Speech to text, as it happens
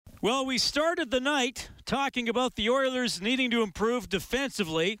Well, we started the night talking about the Oilers needing to improve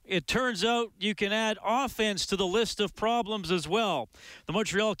defensively. It turns out you can add offense to the list of problems as well. The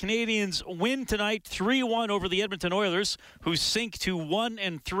Montreal Canadiens win tonight 3-1 over the Edmonton Oilers, who sink to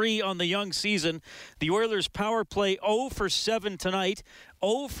 1-3 on the young season. The Oilers power play 0 for 7 tonight,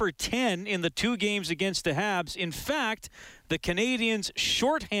 0 for 10 in the 2 games against the Habs. In fact, the Canadiens'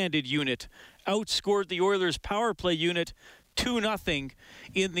 shorthanded unit outscored the Oilers' power play unit 2-0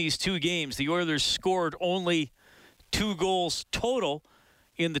 in these 2 games. The Oilers scored only 2 goals total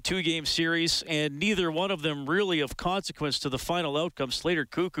in the 2-game series, and neither one of them really of consequence to the final outcome. Slater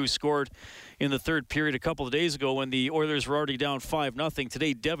Koekkoek scored in the 3rd period a couple of days ago when the Oilers were already down 5-0.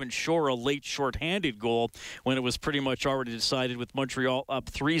 Today, Devon Shore, a late shorthanded goal when it was pretty much already decided with Montreal up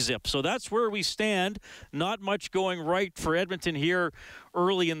 3-0. So that's where we stand. Not much going right for Edmonton here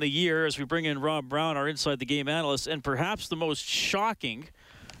early in the year as we bring in Rob Brown, our Inside the Game analyst, and perhaps the most shocking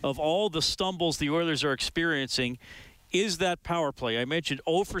of all the stumbles the Oilers are experiencing is that power play. I mentioned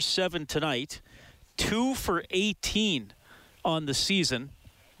 0 for 7 tonight, 2 for 18 on the season,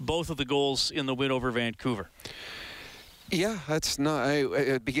 both of the goals in the win over Vancouver. Yeah, that's not... at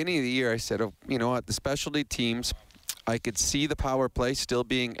the beginning of the year, I said, oh, you know what, the specialty teams, I could see the power play still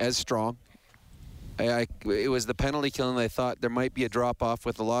being as strong. It was the penalty killing. I thought there might be a drop-off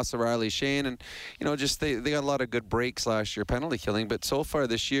with the loss of Riley Shane, and, you know, just they got a lot of good breaks last year, penalty killing, but so far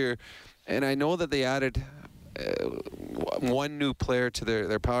this year, and I know that they added... one new player to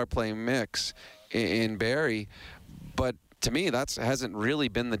their power play mix in Barrie, but to me that hasn't really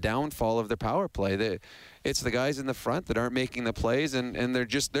been the downfall of their power play. It's the guys in the front that aren't making the plays, and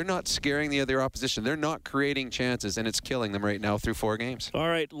they're not scaring the other opposition. They're not creating chances, and it's killing them right now through 4 games. All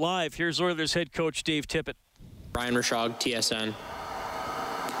right, live, here's Oilers head coach Dave Tippett. Brian Rashog, TSN.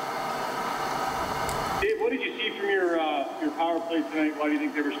 Dave, what did you see from your power play tonight? Why do you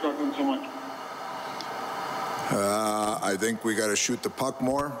think they were struggling so much? I think we got to shoot the puck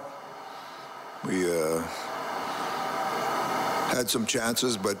more. We had some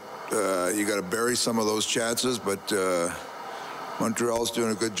chances, but you got to bury some of those chances. But Montreal's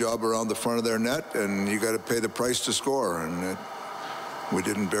doing a good job around the front of their net, and you got to pay the price to score. And we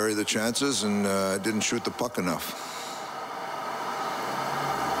didn't bury the chances and didn't shoot the puck enough.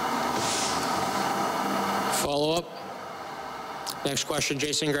 Follow up. Next question,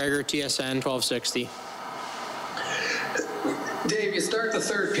 Jason Gregor, TSN 1260. Dave, you start the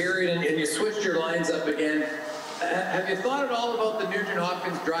 3rd period and you switched your lines up again. Have you thought at all about the Nugent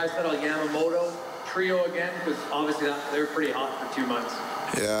Hopkins, Draisaitl, Yamamoto trio again? Because obviously they were pretty hot for 2 months.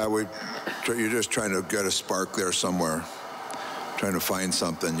 Yeah, you're just trying to get a spark there somewhere, trying to find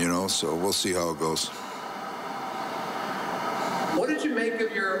something, you know. So we'll see how it goes. What did you make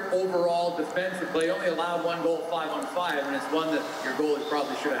of your overall defensive play? You only allowed 1 goal 5-on-5, and it's one that your goalies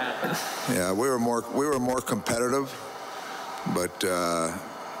probably should have had. Yeah, we were more competitive. But, you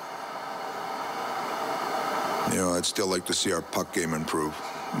know, I'd still like to see our puck game improve.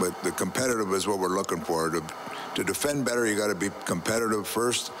 But the competitive is what we're looking for. To defend better, you got to be competitive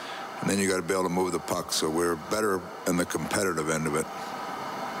first, and then you got to be able to move the puck. So we're better in the competitive end of it.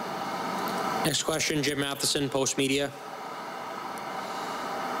 Next question, Jim Matheson, Post Media.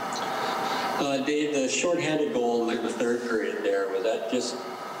 Dave, the shorthanded goal in the 3rd period there, was that just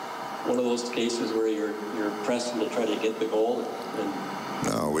one of those cases where you're pressing to try to get the goal?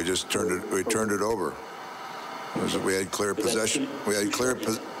 No, we just turned it over. We had clear possession. We had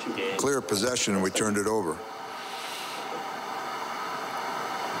clear possession, and we turned it over.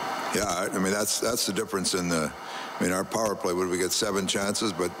 Yeah, I mean that's the difference in the. I mean, our power play, we get 7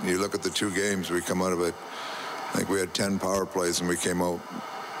 chances, but you look at the 2 games, we come out of it. I think we had 10 power plays, and we came out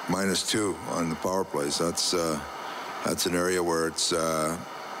 -2 on the power plays. That's an area where it's.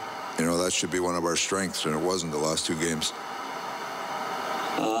 You know, that should be one of our strengths, and it wasn't the last 2 games.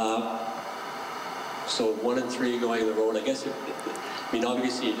 So 1-3 going the road. I guess, I mean,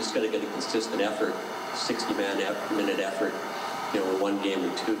 obviously you just got to get a consistent effort, 60-minute effort, you know, 1 game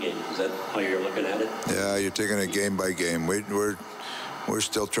and 2 games. Is that how you're looking at it? Yeah, you're taking it game by game. We're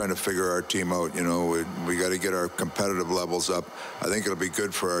still trying to figure our team out. You know, we got to get our competitive levels up. I think it'll be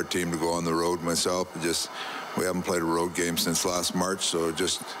good for our team to go on the road. Myself, we haven't played a road game since last March, so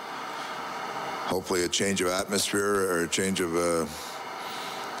just. Hopefully a change of atmosphere or a change of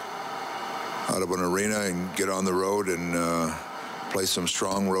out of an arena and get on the road and play some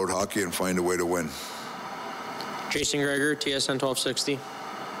strong road hockey and find a way to win. Jason Gregor, TSN 1260.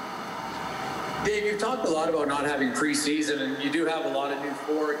 Dave, you've talked a lot about not having preseason, and you do have a lot of new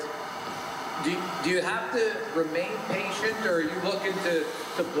forwards. Do you have to remain patient, or are you looking to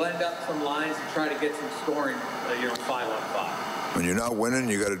blend up some lines and try to get some scoring, 5-on-5? when you're not winning,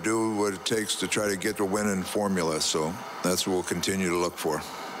 you got to do what it takes to try to get the winning formula. So that's what we'll continue to look for.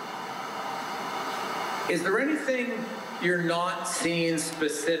 Is there anything you're not seeing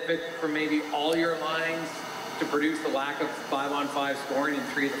specific from maybe all your lines to produce the lack of 5-on-5 scoring in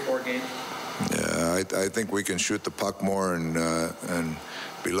 3 of the 4 games? Yeah, I think we can shoot the puck more and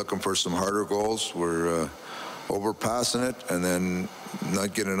be looking for some harder goals. We're overpassing it and then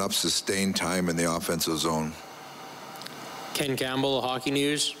not getting enough sustained time in the offensive zone. Ken Campbell, Hockey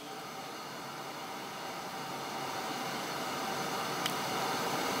News.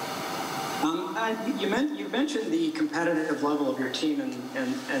 You mentioned the competitive level of your team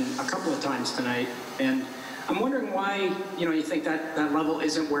and a couple of times tonight, and I'm wondering why you think that level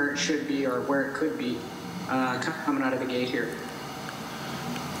isn't where it should be or where it could be coming out of the gate here.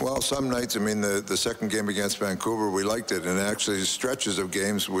 Well, some nights, I mean, the second game against Vancouver, we liked it, and actually stretches of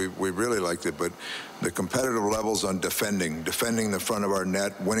games, we really liked it, but the competitive levels on defending the front of our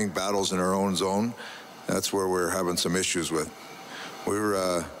net, winning battles in our own zone, that's where we're having some issues with.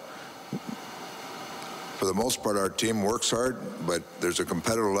 We're, for the most part, our team works hard, but there's a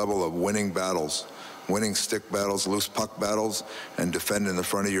competitive level of winning battles, winning stick battles, loose puck battles, and defending the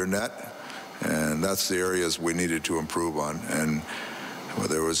front of your net, and that's the areas we needed to improve on. And well,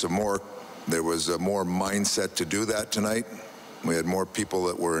 there was a more mindset to do that tonight. We had more people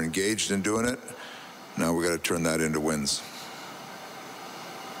that were engaged in doing it. Now we got to turn that into wins.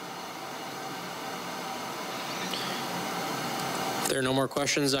 If there are no more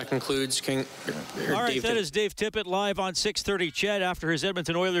questions, that concludes King. All right, that is Dave Tippett live on 6:30 CHED after his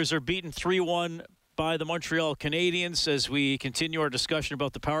Edmonton Oilers are beaten 3-1 by the Montreal Canadiens. As we continue our discussion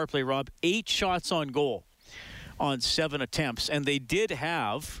about the power play, Rob, 8 shots on goal on 7 attempts, and they did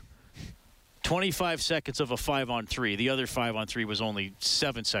have 25 seconds of a 5-on-3. The other 5-on-3 was only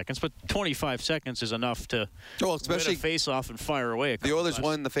 7 seconds, but 25 seconds is enough to especially win a face-off and fire away. The Oilers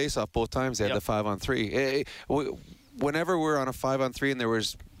won the face-off both times. They had the 5-on-3. Whenever we're on a 5-on-3 and there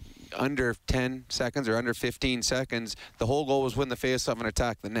was under 10 seconds or under 15 seconds, the whole goal was win the face-off and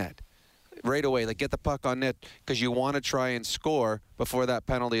attack the net. Right away, like get the puck on net because you want to try and score before that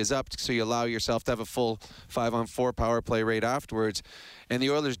penalty is up, so you allow yourself to have a full 5-on-4 power play rate afterwards. And the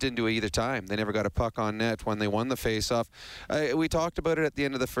Oilers didn't do it either time. They never got a puck on net when they won the face-off. We talked about it at the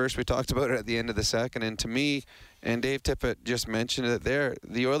end of the first. We talked about it at the end of the second. And to me, and Dave Tippett just mentioned it there,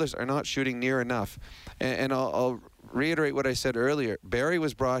 the Oilers are not shooting near enough. And I'll reiterate what I said earlier. Barrie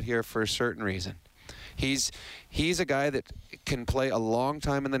was brought here for a certain reason. He's a guy that can play a long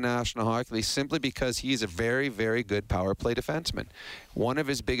time in the National Hockey League simply because he's a very, very good power play defenseman. One of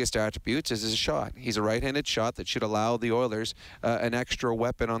his biggest attributes is his shot. He's a right-handed shot that should allow the Oilers an extra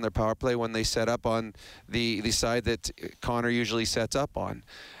weapon on their power play when they set up on the side that Connor usually sets up on.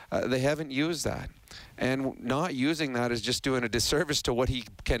 They haven't used that. And not using that is just doing a disservice to what he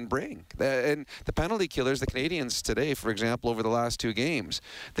can bring. And the penalty killers, the Canadians today, for example, over the last 2 games,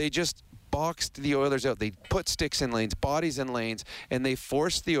 they just boxed the Oilers out. They put sticks in lanes, bodies in lanes, and they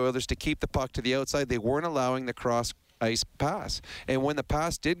forced the Oilers to keep the puck to the outside. They weren't allowing the cross-ice pass. And when the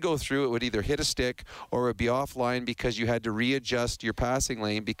pass did go through, it would either hit a stick or it would be offline because you had to readjust your passing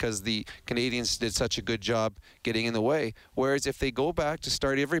lane because the Canadians did such a good job getting in the way. Whereas if they go back to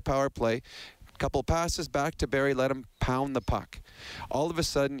start every power play, couple passes back to Barrie, let him pound the puck. All of a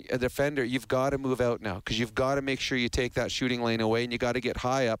sudden, a defender, you've got to move out now because you've got to make sure you take that shooting lane away and you got to get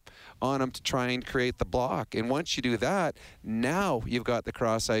high up on him to try and create the block. And once you do that, now you've got the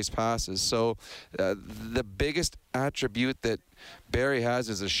cross-ice passes. So the biggest attribute that Barrie has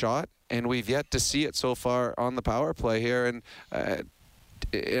is a shot, and we've yet to see it so far on the power play here. And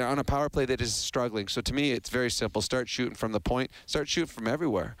on a power play that is struggling. So to me, it's very simple. Start shooting from the point. Start shooting from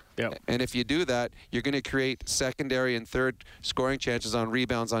everywhere. Yep. And if you do that, you're going to create secondary and third scoring chances on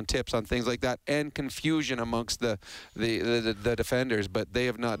rebounds, on tips, on things like that, and confusion amongst the defenders. But they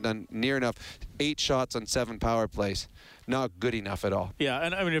have not done near enough. 8 shots on 7 power plays. Not good enough at all. Yeah,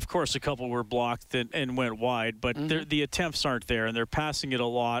 and I mean, of course, a couple were blocked and went wide, but the attempts aren't there, and they're passing it a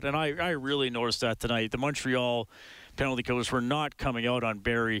lot. And I really noticed that tonight. The Montreal penalty killers were not coming out on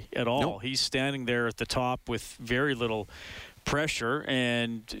Barrie at all. Nope. He's standing there at the top with very little pressure,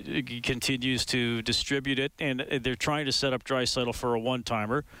 and he continues to distribute it. And they're trying to set up Draisaitl for a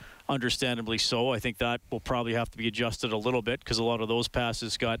one-timer. Understandably so. I think that will probably have to be adjusted a little bit because a lot of those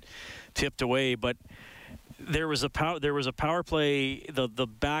passes got tipped away. But there was a power play, the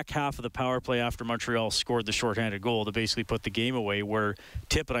back half of the power play after Montreal scored the shorthanded goal to basically put the game away, where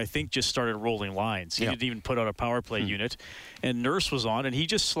Tippett, I think, just started rolling lines. He didn't even put out a power play unit. And Nurse was on, and he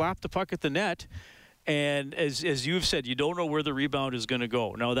just slapped the puck at the net. And as you've said, you don't know where the rebound is going to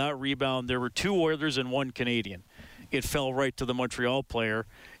go. Now, that rebound, there were 2 Oilers and 1 Canadian. it fell right to the Montreal player,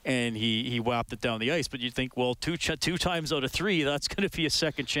 and he whapped it down the ice. But you think, well, two times out of three, that's going to be a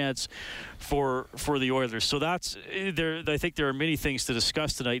second chance for the Oilers. So that's there. I think there are many things to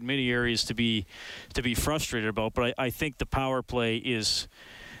discuss tonight, many areas to be frustrated about. But I think the power play is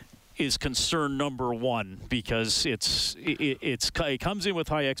concern number one, because it comes in with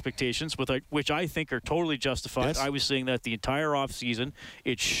high expectations, which I think are totally justified. Yes. I was saying that the entire offseason.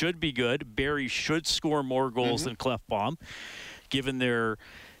 It should be good. Barrie should score more goals than Klefbom, given their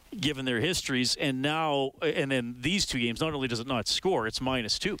histories. And then these two games, not only does it not score, it's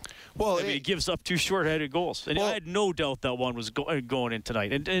 -2. Well, I mean, it gives up 2 shorthanded goals. And I had no doubt that one was going in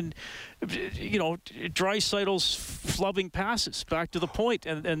tonight. And you know, Draisaitl's flubbing passes back to the point,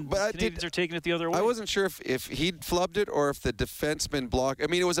 and the Canadians are taking it the other way. I wasn't sure if he'd flubbed it or if the defenseman blocked. I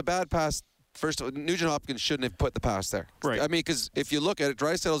mean, it was a bad pass. First, Nugent Hopkins shouldn't have put the pass there. Right. I mean, because if you look at it,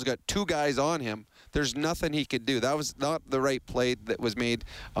 Draisaitl's got 2 guys on him. There's nothing he could do. That was not the right play that was made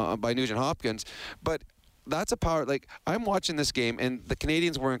by Nugent Hopkins. But that's a power. Like, I'm watching this game, and the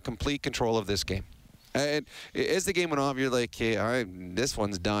Canadians were in complete control of this game. And as the game went on, you're like, hey, this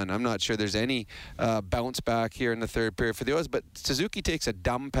one's done. I'm not sure there's any bounce back here in the third period for the Oilers. But Suzuki takes a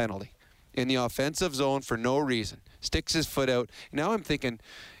dumb penalty in the offensive zone for no reason. Sticks his foot out. Now I'm thinking,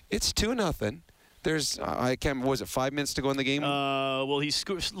 it's 2-0. There's, I can't remember, was it 5 minutes to go in the game? Well,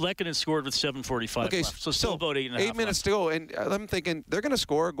 Lehkonen scored with 7:45 left, so still about 8.5 8 minutes left. to go, and I'm thinking they're going to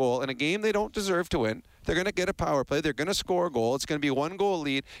score a goal in a game they don't deserve to win. They're going to get a power play. They're going to score a goal. It's going to be 1-goal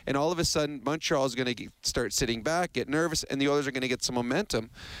lead, and all of a sudden Montreal is going to start sitting back, get nervous, and the Oilers are going to get some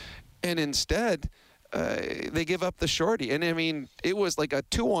momentum. And instead, they give up the shorty. And, I mean, it was like a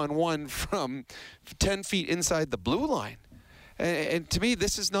 2-on-1 from 10 feet inside the blue line. And to me,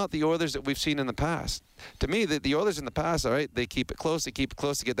 this is not the Oilers that we've seen in the past. To me, the Oilers in the past, all right, they keep it close to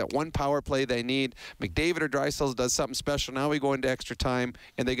get that one power play they need. McDavid or Draisaitl does something special. Now we go into extra time,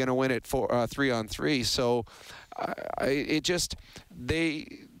 and they're going to win it 3-on-3. So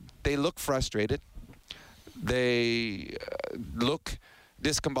they look frustrated. They look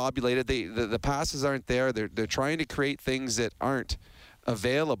discombobulated. The passes aren't there. They're trying to create things that aren't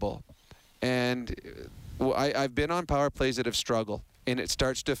available. And I've been on power plays that have struggled, and it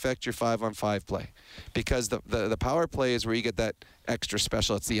starts to affect your 5-on-5 play, because the power play is where you get that extra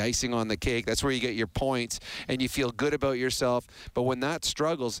special. It's the icing on the cake. That's where you get your points, and you feel good about yourself. But when that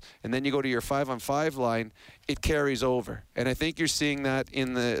struggles, and then you go to your 5-on-5 line, it carries over. And I think you're seeing that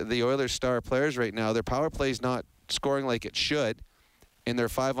in the Oilers' star players right now. Their power play is not scoring like it should. In their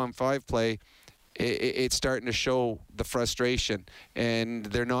 5-on-5 play, it's starting to show the frustration, and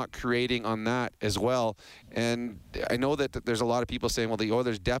they're not creating on that as well. And I know that there's a lot of people saying, well, the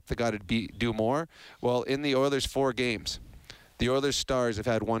Oilers' depth have got to do more. Well, in the Oilers' 4 games, the Oilers' stars have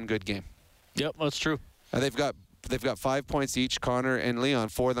had 1 good game. Yep, that's true. They've got 5 points each. Connor and Leon,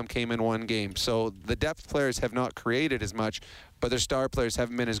 4 of them came in 1 game. So the depth players have not created as much, but their star players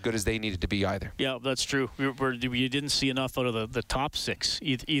haven't been as good as they needed to be either. Yeah, that's true. We didn't see enough out of the top 6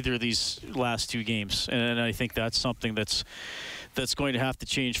 either of these last 2 games, and I think that's something that's going to have to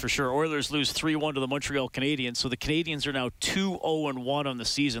change for sure. Oilers lose 3-1 to the Montreal Canadiens, so the Canadiens are now 2-0-1 on the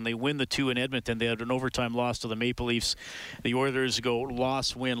season. They win the 2 in Edmonton. They had an overtime loss to the Maple Leafs. The Oilers go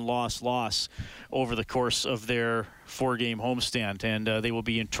loss, win, loss, loss over the course of their 4-game homestand, and they will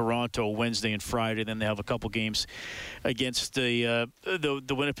be in Toronto Wednesday and Friday. Then they have a couple games against the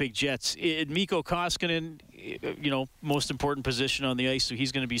Winnipeg Jets. Mikko Koskinen, most important position on the ice, so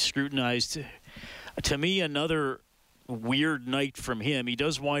he's going to be scrutinized. To me, another weird night from him. He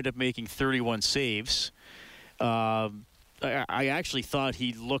does wind up making 31 saves. I actually thought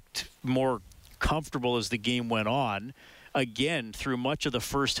he looked more comfortable as the game went on. Again, through much of the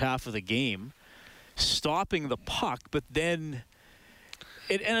first half of the game, stopping the puck, but then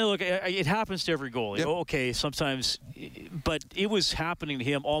it happens to every goalie. Yep. Okay, sometimes, but it was happening to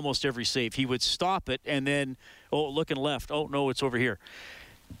him almost every save. He would stop it and then, looking left. Oh, no, it's over here.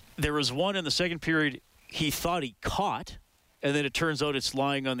 There was one in the second period he thought he caught, and then it turns out it's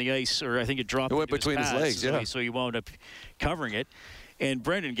lying on the ice, or I think it dropped. It went between his legs, yeah. So he wound up covering it. And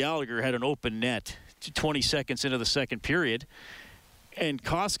Brendan Gallagher had an open net 20 seconds into the second period, and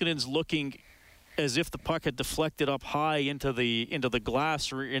Koskinen's looking as if the puck had deflected up high into the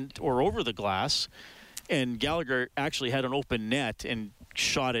glass or over the glass, and Gallagher actually had an open net and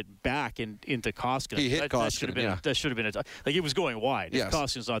shot it back into Koskinen. He hit Koskinen, That should have been like it was going wide. Yes. If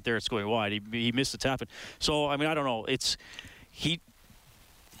Koskinen's not there, it's going wide. He missed the tap. So I mean, I don't know. He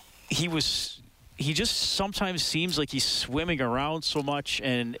he just sometimes seems like he's swimming around so much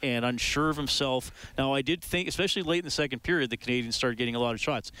and unsure of himself. Now, I did think, especially late in the second period, the Canadians started getting a lot of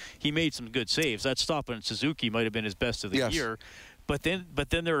shots. He made some good saves. That stop on Suzuki might have been his best of the year. But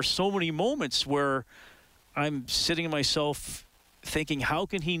then there are so many moments where I'm sitting in myself thinking, how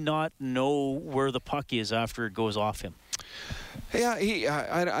can he not know where the puck is after it goes off him?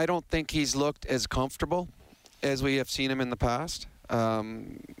 Yeah, I don't think he's looked as comfortable as we have seen him in the past.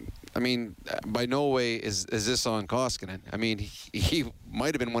 I mean, by no way is this on Koskinen. I mean, he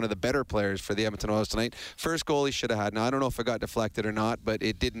might have been one of the better players for the Edmonton Oilers tonight. First goal he should have had. Now, I don't know if it got deflected or not, but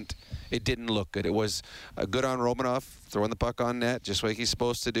it didn't look good. It was good on Romanov, throwing the puck on net, just like he's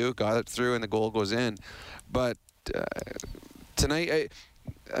supposed to do. Got it through, and the goal goes in. But tonight,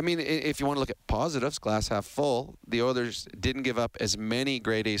 I mean, if you want to look at positives, glass half full, the Oilers didn't give up as many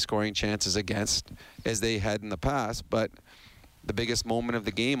grade A scoring chances against as they had in the past, but the biggest moment of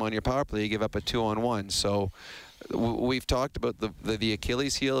the game on your power play, you give up a 2-on-1. So we've talked about the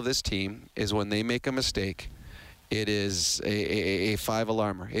Achilles heel of this team is when they make a mistake, it is a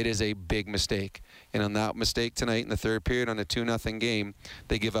 5-alarmer. It is a big mistake. And on that mistake tonight in the third period on a 2-0 game,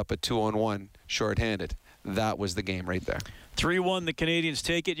 they give up a 2-on-1 shorthanded. That was the game right there. 3-1, the Canadians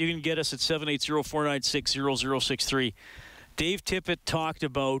take it. You can get us at 780-496-0063. Dave Tippett talked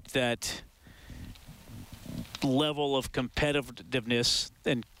about that level of competitiveness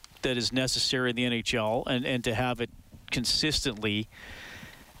and that is necessary in the NHL and to have it consistently.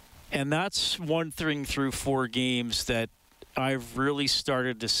 And that's one thing through 4 games that I've really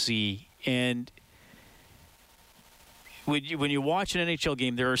started to see. And when you watch an NHL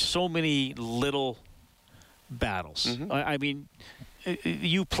game, there are so many little battles. Mm-hmm. I mean,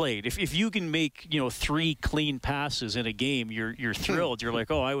 you played. If you can make 3 clean passes in a game, you're thrilled. You're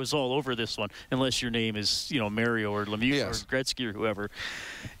like, oh, I was all over this one. Unless your name is Mario or Lemieux or Gretzky or whoever.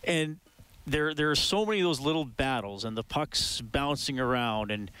 And there are so many of those little battles, and the puck's bouncing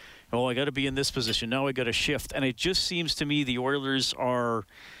around, and I got to be in this position now. I got to shift, and it just seems to me the Oilers are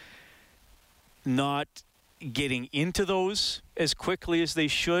not getting into those as quickly as they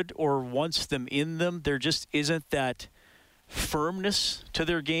should, or once them in them, there just isn't that firmness to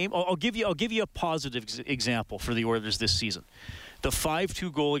their game. I'll give you a positive example for the Oilers this season. The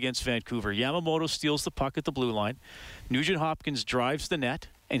 5-2 goal against Vancouver. Yamamoto steals the puck at the blue line. Nugent Hopkins drives the net,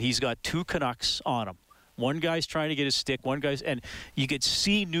 and he's got 2 Canucks on him. One guy's trying to get his stick, and you could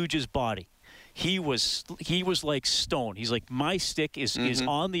see Nugent's body. He was like stone. He's like, my stick is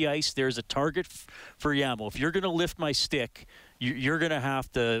on the ice. There's a target for Yamo. If you're going to lift my stick, you're going to have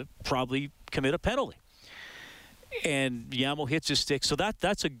to probably commit a penalty. And Yamo hits his stick. So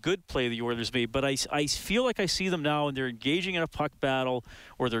that's a good play the Oilers made. But I feel like I see them now, and they're engaging in a puck battle,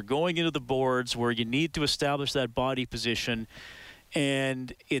 or they're going into the boards where you need to establish that body position,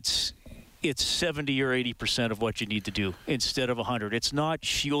 and it's 70 or 80% of what you need to do instead of 100. It's not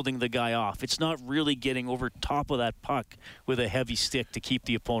shielding the guy off. It's not really getting over top of that puck with a heavy stick to keep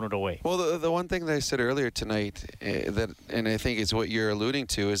the opponent away. Well, the one thing that I said earlier tonight, and I think it's what you're alluding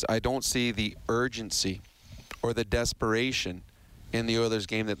to, is I don't see the urgency or the desperation in the Oilers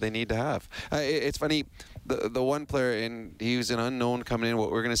game that they need to have. It's funny, the one player, and he was an unknown coming in,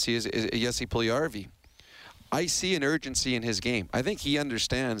 what we're going to see is Jesse Puljujarvi. I see an urgency in his game. I think he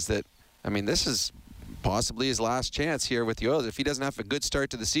understands that, I mean, this is possibly his last chance here with the Oilers. If he doesn't have a good start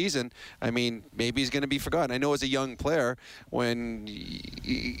to the season, I mean, maybe he's going to be forgotten. I know as a young player, when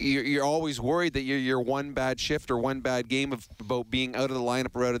you're always worried that you're one bad shift or one bad game about being out of the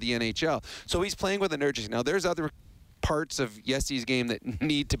lineup or out of the NHL. So he's playing with an urgency. Now, there's other parts of Jesse's game that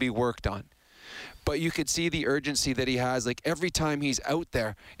need to be worked on. But you could see the urgency that he has. Like, every time he's out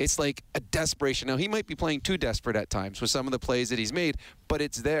there, it's like a desperation. Now, he might be playing too desperate at times with some of the plays that he's made, but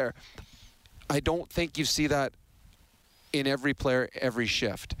it's there. I don't think you see that in every player, every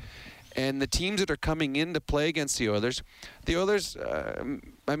shift. And the teams that are coming in to play against the Oilers,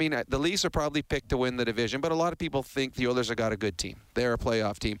 I mean, the Leafs are probably picked to win the division, but a lot of people think the Oilers have got a good team. They're a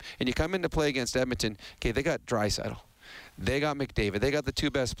playoff team. And you come in to play against Edmonton, okay, they got Draisaitl. They got McDavid. They got the 2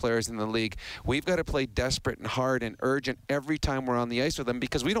 best players in the league. We've got to play desperate and hard and urgent every time we're on the ice with them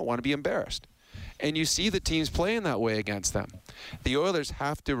because we don't want to be embarrassed. And you see the teams playing that way against them. The Oilers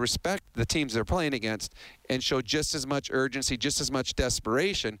have to respect the teams they're playing against and show just as much urgency, just as much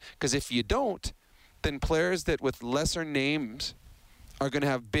desperation, because if you don't, then players that with lesser names are going to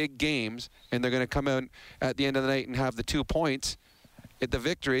have big games, and they're going to come out at the end of the night and have the 2 points at the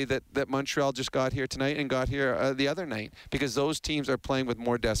victory that Montreal just got here tonight and got here the other night, because those teams are playing with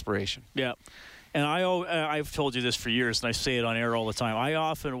more desperation. Yeah. And I've told you this for years, and I say it on air all the time. I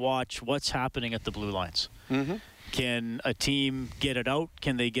often watch what's happening at the blue lines. Mm-hmm. Can a team get it out?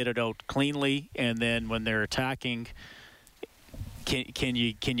 Can they get it out cleanly? And then when they're attacking, can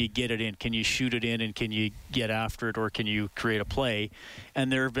you get it in? Can you shoot it in, and can you get after it, or can you create a play?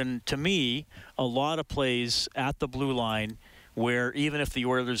 And there have been, to me, a lot of plays at the blue line where even if the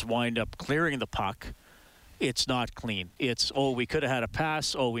Oilers wind up clearing the puck, it's not clean. It's, we could have had a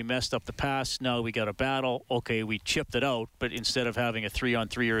pass. We messed up the pass. Now we got a battle. Okay, we chipped it out, but instead of having a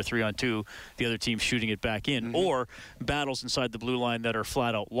 3-on-3 or a 3-on-2, the other team's shooting it back in. Mm-hmm. Or battles inside the blue line that are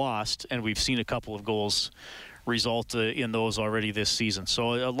flat out lost, and we've seen a couple of goals result in those already this season.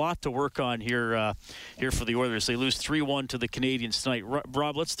 So a lot to work on here for the Oilers. They lose 3-1 to the Canadiens tonight.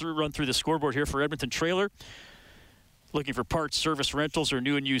 Rob, let's run through the scoreboard here for Edmonton Trailer. Looking for parts, service, rentals, or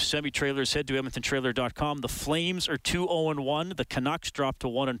new and used semi-trailers, head to EdmontonTrailer.com. The Flames are 2-0-1. The Canucks drop to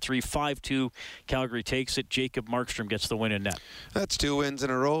 1-3, 5-2. Calgary takes it. Jacob Markstrom gets the win in net. That's 2 wins in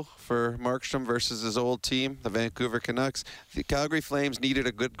a row for Markstrom versus his old team, the Vancouver Canucks. The Calgary Flames needed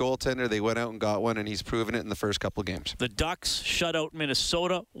a good goaltender. They went out and got one, and he's proven it in the first couple games. The Ducks shut out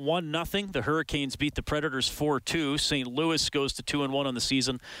Minnesota 1-0. The Hurricanes beat the Predators 4-2. St. Louis goes to 2-1 on the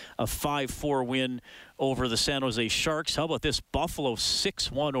season, a 5-4 win over the San Jose Sharks. How about this? Buffalo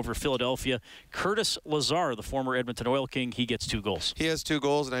 6-1 over Philadelphia. Curtis Lazar, the former Edmonton Oil King, he gets 2 goals. He has 2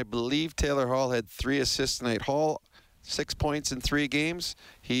 goals, and I believe Taylor Hall had 3 assists tonight. Hall, 6 points in 3 games.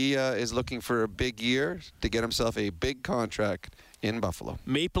 He is looking for a big year to get himself a big contract in Buffalo.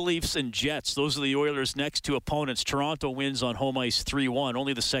 Maple Leafs and Jets, those are the Oilers' next 2 opponents. Toronto wins on home ice 3-1.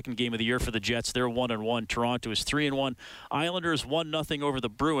 Only the second game of the year for the Jets. They're 1-1. Toronto is 3-1. Islanders 1-0 over the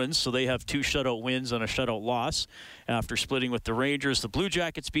Bruins, so they have 2 shutout wins and a shutout loss after splitting with the Rangers. The Blue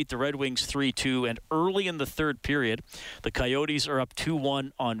Jackets beat the Red Wings 3-2, and early in the third period, the Coyotes are up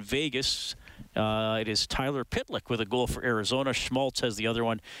 2-1 on Vegas. It is Tyler Pitlick with a goal for Arizona. Schmaltz has the other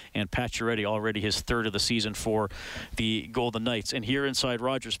one, and Pacioretty already his 3rd of the season for the Golden Knights. And here inside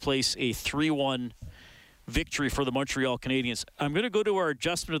Rogers Place, a 3-1 victory for the Montreal Canadiens. I'm going to go to our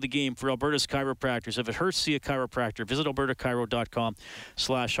adjustment of the game for Alberta's chiropractors. If it hurts, see a chiropractor. Visit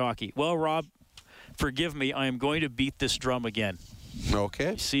albertachiro.com/hockey. Well, Rob, forgive me. I am going to beat this drum again.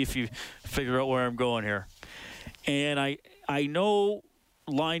 Okay. See if you figure out where I'm going here. And I know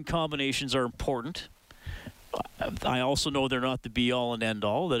line combinations are important. I also know they're not the be-all and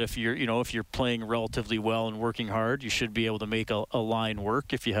end-all. That if you're playing relatively well and working hard, you should be able to make a line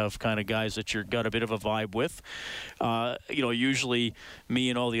work if you have kind of guys that you've got a bit of a vibe with. Usually me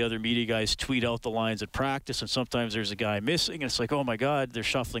and all the other media guys tweet out the lines at practice, and sometimes there's a guy missing, and it's like, oh my God, they're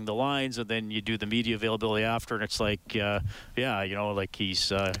shuffling the lines, and then you do the media availability after, and it's like, like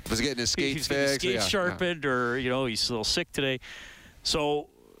he's was getting his skates fixed, sharpened, or he's a little sick today. So,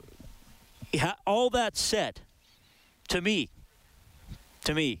 all that said, to me,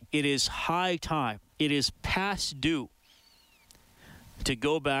 it is high time. It is past due to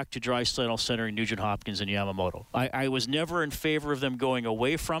go back to Draisaitl centering Nugent Hopkins and Yamamoto. I was never in favor of them going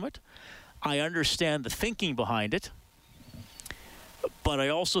away from it. I understand the thinking behind it. But I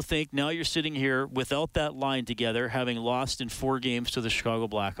also think now you're sitting here without that line together, having lost in 4 games to the Chicago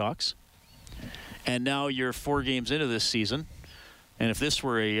Blackhawks. And now you're 4 games into this season. And if this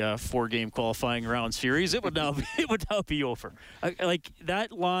were a 4-game qualifying round series, it would now be over. Like,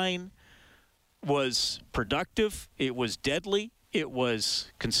 that line was productive. It was deadly. It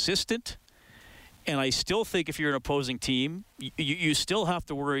was consistent. And I still think if you're an opposing team, you still have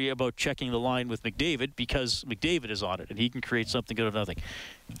to worry about checking the line with McDavid, because McDavid is on it and he can create something good of nothing.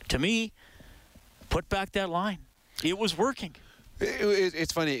 To me, put back that line. It was working.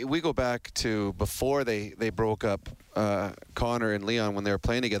 It's funny. We go back to before they broke up Connor and Leon when they were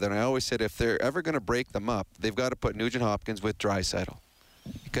playing together, and I always said if they're ever going to break them up, they've got to put Nugent Hopkins with Draisaitl,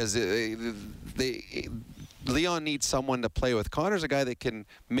 because Leon needs someone to play with. Connor's a guy that can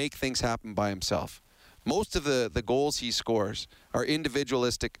make things happen by himself. Most of the goals he scores are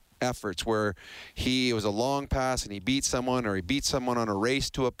individualistic efforts where it was a long pass and he beat someone, or he beat someone on a race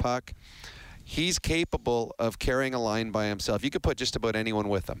to a puck. He's capable of carrying a line by himself. You could put just about anyone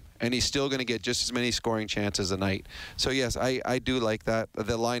with him, and he's still going to get just as many scoring chances a night. So, yes, I do like that.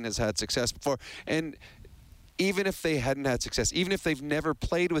 The line has had success before. And even if they hadn't had success, even if they've never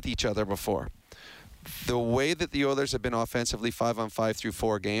played with each other before, the way that the Oilers have been offensively 5-on-5 through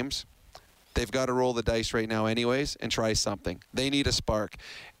 4 games, they've got to roll the dice right now anyways and try something. They need a spark.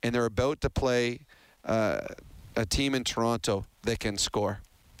 And they're about to play a team in Toronto that can score.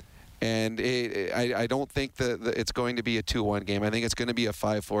 And I don't think that it's going to be a 2-1 game. I think it's going to be a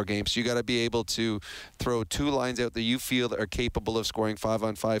 5-4 game. So you got to be able to throw 2 lines out that you feel are capable of scoring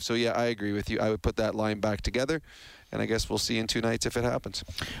 5-on-5. So, yeah, I agree with you. I would put that line back together and I guess we'll see in 2 nights if it happens.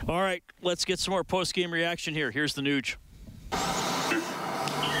 All right, let's get some more post-game reaction here. Here's the Nuge.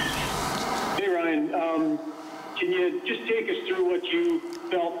 Hey, Ryan. Can you just take us through what you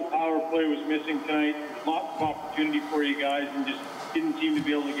felt the power play was missing tonight? Lots of opportunity for you guys and just didn't seem to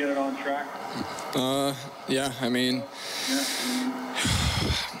be able to get it on track. Yeah, I mean,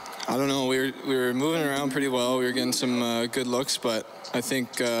 I don't know. We were moving around pretty well. We were getting some good looks, but I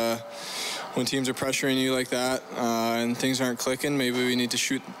think when teams are pressuring you like that and things aren't clicking, maybe we need to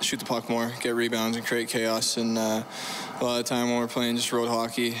shoot the puck more, get rebounds, and create chaos. And a lot of the time when we're playing just road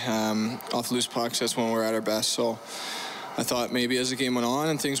hockey, off loose pucks, that's when we're at our best. So I thought maybe as the game went on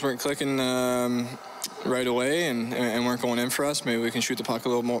and things weren't clicking right away and weren't going in for us, maybe we can shoot the puck a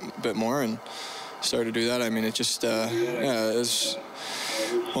little bit more and start to do that. I mean, it just, it was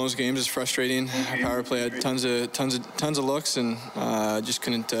one of those games. It's frustrating. Our power play had tons of looks and just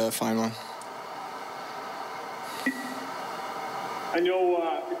couldn't find one. I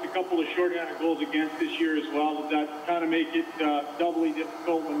know it's a couple of shorthanded goals against this year as well. Does that kind of make it doubly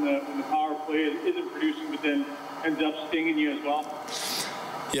difficult when the power play isn't producing, but then ends up stinging you as well?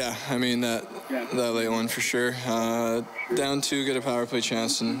 Yeah, I mean, that late one for sure. Down 2, get a power play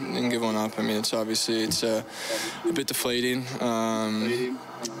chance and give one up. I mean, it's obviously a bit deflating.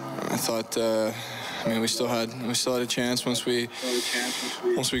 I thought, I mean, we still had a chance once we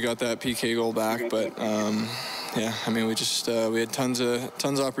got that PK goal back, but yeah, I mean, we had tons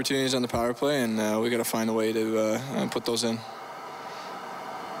of opportunities on the power play, and we got to find a way to put those in.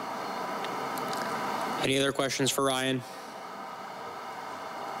 Any other questions for Ryan?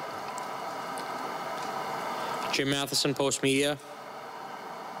 Jim Matheson, Post Media.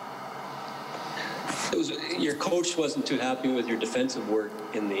 Your coach wasn't too happy with your defensive work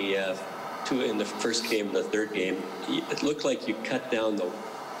in the first game and the third game. It looked like you cut down the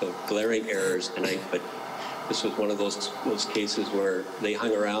glaring errors tonight, but this was one of those cases where they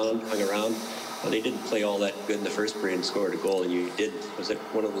hung around. Well, they didn't play all that good in the first period and scored a goal, and you didn't. Was it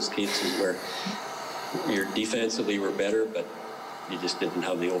one of those cases where you're defensively were better, but you just didn't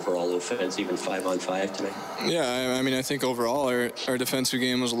have the overall offense, even 5-on-5 tonight? Yeah, I mean, I think overall our defensive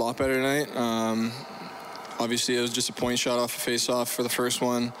game was a lot better tonight. Obviously, it was just a point shot off a face-off for the first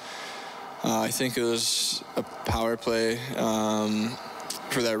one. I think it was a power play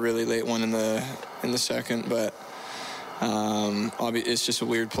for that really late one in the second, but it's just a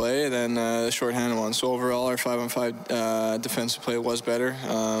weird play. Then the shorthanded one. So overall, our 5-on-5 defensive play was better.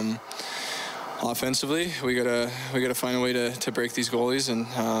 Offensively, we gotta find a way to break these goalies, and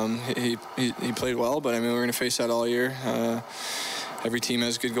he played well. But I mean, we're gonna face that all year. Every team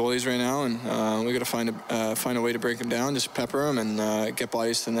has good goalies right now, and we gotta find a way to break them down, just pepper them, and get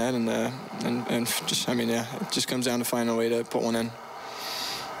bodies to the net, and just, I mean, yeah, it just comes down to finding a way to put one in.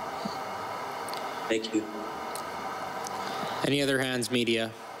 Thank you. Any other hands,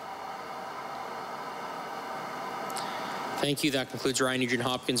 media? Thank you. That concludes Ryan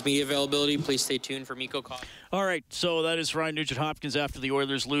Nugent-Hopkins media availability. Please stay tuned for Mikko Koskinen. All right, so that is Ryan Nugent-Hopkins after the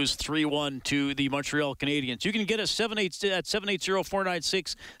Oilers lose 3-1 to the Montreal Canadiens. You can get us at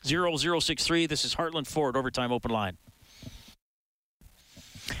 780-496-0063. This is Heartland Ford Overtime Open Line.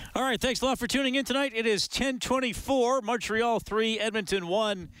 All right, thanks a lot for tuning in tonight. It is 10:24. Montreal 3, Edmonton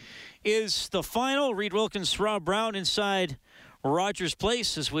 1 is the final. Reed Wilkins, Rob Brown inside Rogers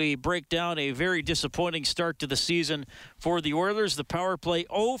Place as we break down a very disappointing start to the season for the Oilers. The power play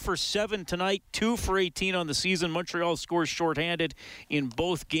 0 for 7 tonight, 2 for 18 on the season. Montreal scores shorthanded in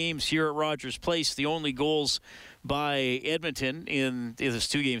both games here at Rogers Place. The only goals by Edmonton in this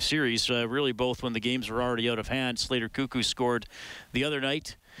 2-game series, really both when the games were already out of hand. Slater Cuckoo scored the other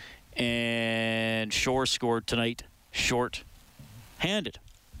night, and Shore scored tonight short-handed.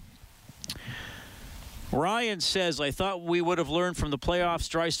 Ryan says, I thought we would have learned from the playoffs.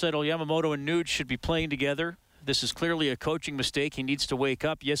 Draisaitl, Yamamoto, and Nuge should be playing together. This is clearly a coaching mistake. He needs to wake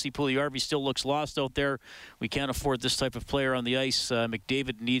up. Jesse Puljujarvi still looks lost out there. We can't afford this type of player on the ice.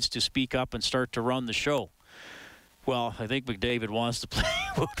 McDavid needs to speak up and start to run the show. Well, I think McDavid wants to play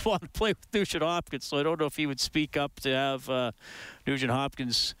with Nugent-Hopkins, so I don't know if he would speak up to have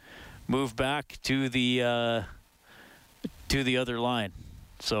Nugent-Hopkins move back to the other line.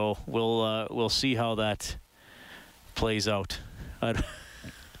 So we'll see how that plays out. I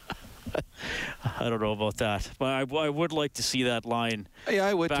don't know about that, but I would like to see that line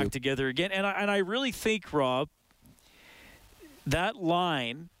back together again. And I really think, Rob, that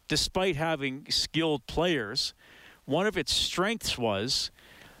line, despite having skilled players, one of its strengths was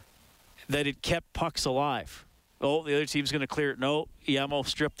that it kept pucks alive. Oh, the other team's going to clear it. No, Yamo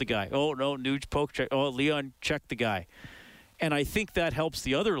stripped the guy. Oh, no, Nuge poke check. Oh, Leon checked the guy. And I think that helps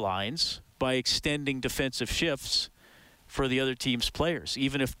the other lines by extending defensive shifts for the other team's players,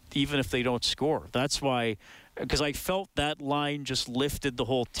 even if they don't score. That's why, because I felt that line just lifted the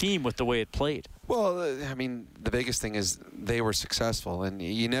whole team with the way it played. Well, I mean, the biggest thing is they were successful, and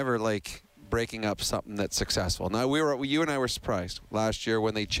you never like breaking up something that's successful. Now, you and I were surprised last year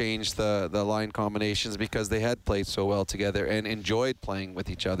when they changed the line combinations because they had played so well together and enjoyed playing with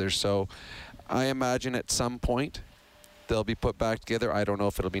each other. So I imagine at some point they'll be put back together. I don't know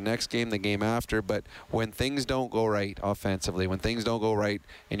if it'll be next game, the game after, but when things don't go right offensively, when things don't go right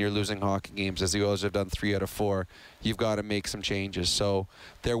and you're losing hockey games, as the Oilers have done 3 out of 4, you've got to make some changes. So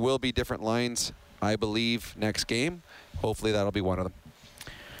there will be different lines, I believe, next game. Hopefully that'll be one of them.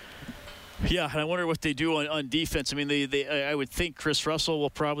 Yeah, and I wonder what they do on defense. I mean, I would think Chris Russell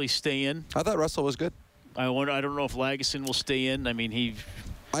will probably stay in. I thought Russell was good. I don't know if Lagesson will stay in. I mean,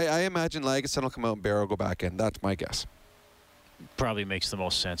 I imagine Lagesson will come out and Bear will go back in. That's my guess. Probably makes the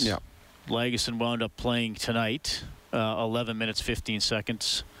most sense. Yeah. Lagesson wound up playing tonight, 11 minutes, 15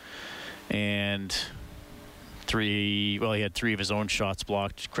 seconds, and he had 3 of his own shots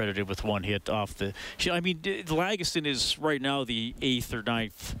blocked, credited with 1 hit off the... I mean, Lagesson is right now the 8th or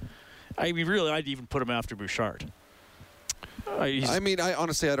 9th. I mean, really, I'd even put him after Bouchard. I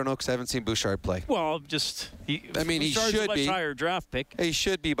honestly, I don't know because I haven't seen Bouchard play. Well, he should a much be. higher draft pick. He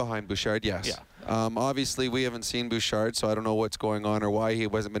should be behind Bouchard, yes. Yeah. Obviously, we haven't seen Bouchard, so I don't know what's going on or why he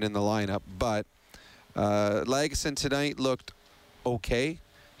hasn't been in the lineup. But Lagesson tonight looked okay.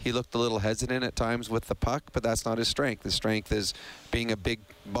 He looked a little hesitant at times with the puck, but that's not his strength. His strength is being a big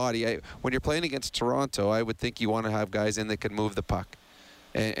body. When you're playing against Toronto, I would think you want to have guys in that can move the puck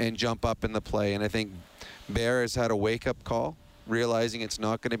and jump up in the play. And I think Bear has had a wake-up call, realizing it's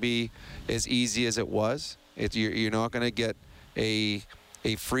not going to be as easy as it was. You're not going to get a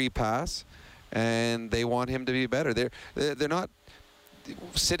free pass, and they want him to be better. They're not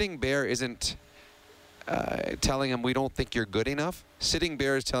sitting Bear isn't telling him we don't think you're good enough. Sitting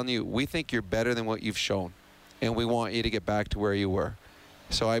Bear is telling you we think you're better than what you've shown, and we want you to get back to where you were.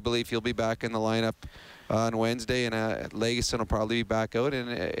 So I believe he'll be back in the lineup on Wednesday, and Lagesson will probably be back out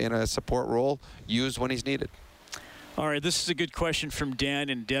in a support role, used when he's needed. All right, this is a good question from Dan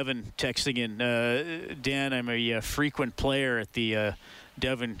and Devon texting in. Dan, I'm a frequent player at the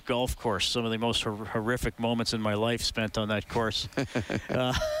Devon Golf Course. Some of the most horrific moments in my life spent on that course.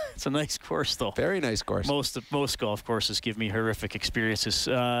 It's a nice course, though. Very nice course. Most golf courses give me horrific experiences.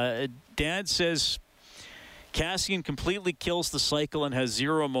 Dan says Kassian completely kills the cycle and has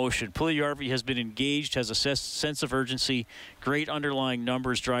zero emotion. Puljujarvi has been engaged, has a sense of urgency, great underlying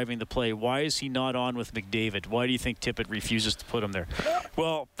numbers driving the play. Why is he not on with McDavid? Why do you think Tippett refuses to put him there?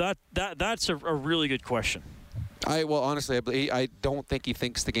 Well, that's a really good question. Honestly, I don't think he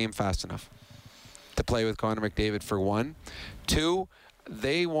thinks the game fast enough to play with Connor McDavid, for one. 2,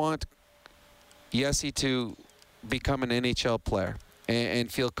 they want Jesse to become an NHL player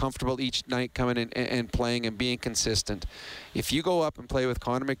and feel comfortable each night coming in and playing and being consistent. If you go up and play with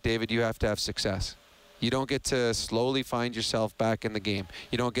Connor McDavid, you have to have success. You don't get to slowly find yourself back in the game.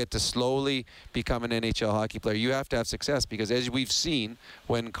 You don't get to slowly become an NHL hockey player. You have to have success, because as we've seen,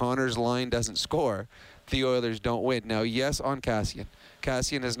 when Connor's line doesn't score, the Oilers don't win. Now, yes, on Kassian.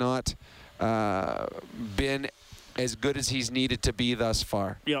 Kassian has not been as good as he's needed to be thus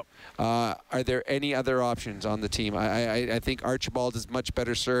far. Yep. Are there any other options on the team? I think Archibald is much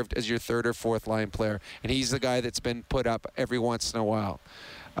better served as your 3rd or 4th line player, and he's the guy that's been put up every once in a while.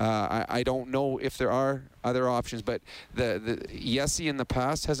 I don't know if there are other options, but the Jesse in the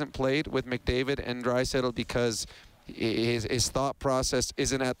past hasn't played with McDavid and Draisaitl because his thought process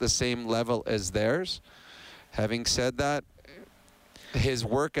isn't at the same level as theirs. Having said that, his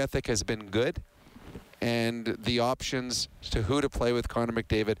work ethic has been good, and the options to who to play with Connor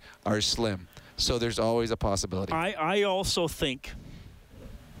McDavid are slim. So there's always a possibility. I also think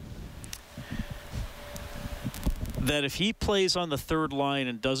that if he plays on the 3rd line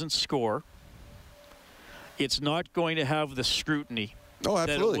and doesn't score, it's not going to have the scrutiny that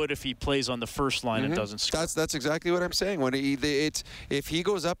it would if he plays on the 1st line and doesn't score. That's exactly what I'm saying. If he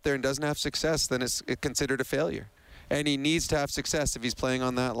goes up there and doesn't have success, then it's considered a failure. And he needs to have success if he's playing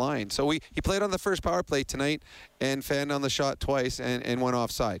on that line. So he played on the first power play tonight and fanned on the shot twice and went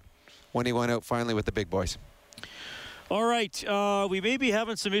offside when he went out finally with the big boys. All right, we may be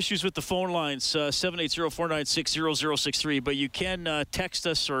having some issues with the phone lines, 780-496-0063, but you can text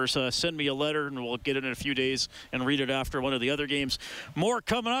us or send me a letter, and we'll get it in a few days and read it after one of the other games. More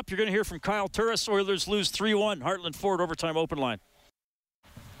coming up. You're going to hear from Kyle Turris. Oilers lose 3-1. Heartland Ford overtime open line.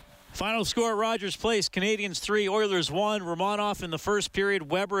 Final score, Rogers Place, Canadians 3, Oilers 1. Romanov in the first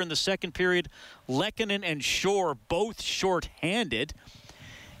period, Weber in the second period. Lehkonen and Shore both short-handed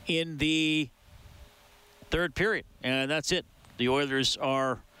in the Third period, and that's it. The Oilers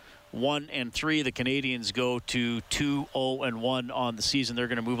are 1-3. The Canadians go to 2-0-1 on the season. They're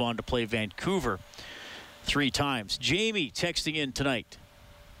going to move on to play Vancouver 3 times. Jamie texting in tonight,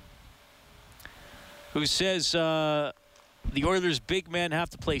 who says the Oilers' big men have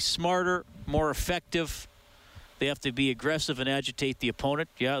to play smarter, more effective. They have to be aggressive and agitate the opponent.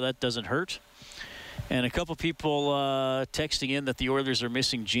 Yeah, that doesn't hurt. And a couple people texting in that the Oilers are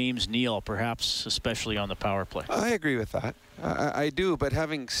missing James Neal, perhaps especially on the power play. I agree with that. I do, but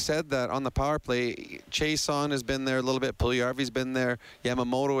having said that, on the power play, Chiasson has been there a little bit, Puljujarvi's been there,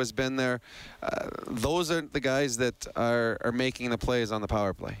 Yamamoto has been there. Those are the guys that are making the plays on the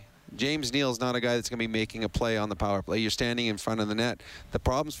power play. James Neal's not a guy that's going to be making a play on the power play. You're standing in front of the net. The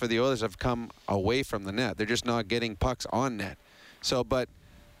problems for the Oilers have come away from the net. They're just not getting pucks on net. But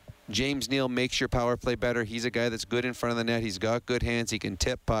James Neal makes your power play better. He's a guy that's good in front of the net. He's got good hands. He can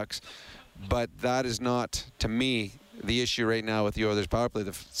tip pucks. But that is not, to me, the issue right now with the Oilers' power play.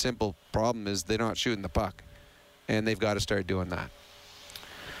 The simple problem is they're not shooting the puck. And they've got to start doing that.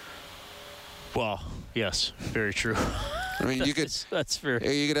 Well, yes, very true. I mean, you could. That's fair.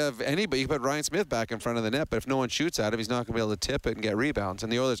 You could have anybody. You could put Ryan Smith back in front of the net, but if no one shoots at him, he's not going to be able to tip it and get rebounds.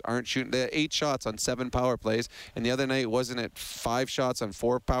 And the Oilers aren't shooting. They had 8 shots on 7 power plays, and the other night wasn't it 5 shots on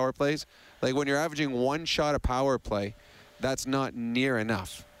 4 power plays? Like when you're averaging 1 shot a power play, that's not near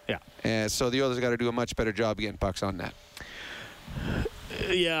enough. Yeah. And so the Oilers got to do a much better job getting pucks on net.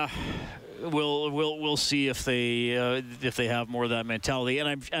 Yeah. We'll see if they have more of that mentality,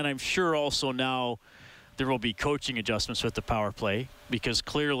 and I'm sure also now there will be coaching adjustments with the power play, because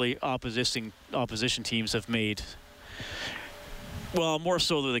clearly opposition teams have made, well, more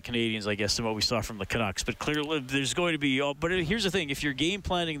so than the Canadians, I guess, than what we saw from the Canucks. But clearly there's going to be. But here's the thing: if you're game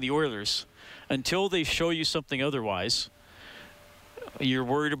planning the Oilers until they show you something otherwise, you're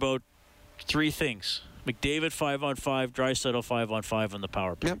worried about 3 things: McDavid 5-on-5, Draisaitl 5-on-5 on the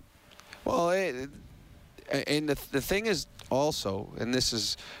power play. Yep. Well, and the thing is also, and this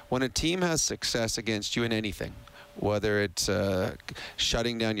is when a team has success against you in anything, whether it's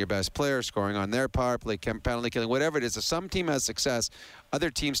shutting down your best player, scoring on their power play, penalty killing, whatever it is, if some team has success, other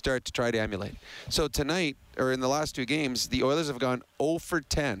teams start to try to emulate. So tonight, or in the last 2 games, the Oilers have gone 0 for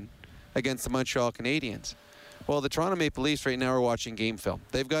 10 against the Montreal Canadiens. Well, the Toronto Maple Leafs right now are watching game film.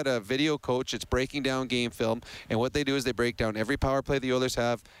 They've got a video coach that's breaking down game film, and what they do is they break down every power play the Oilers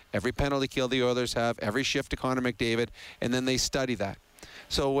have, every penalty kill the Oilers have, every shift to Connor McDavid, and then they study that.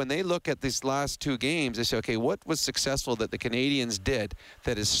 So when they look at these last 2 games, they say, okay, what was successful that the Canadians did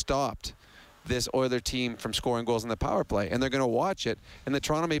that has stopped this Oiler team from scoring goals in the power play? And they're going to watch it, and the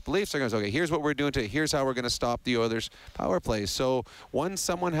Toronto Maple Leafs are going to say, okay, here's what we're doing today. Here's how we're going to stop the Oilers' power plays. So once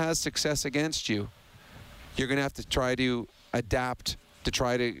someone has success against you, you're going to have to try to adapt to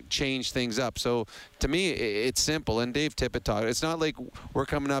try to change things up. So to me, it's simple. And Dave Tippett talked. It's not like we're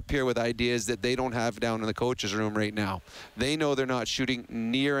coming up here with ideas that they don't have down in the coach's room right now. They know they're not shooting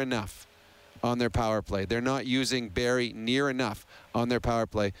near enough on their power play. They're not using Barrie near enough on their power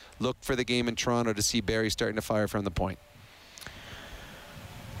play. Look for the game in Toronto to see Barrie starting to fire from the point.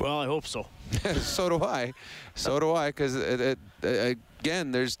 Well, I hope so. So do I. So do I, because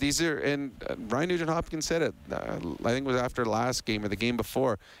again, and Ryan Nugent-Hopkins said it, I think it was after last game or the game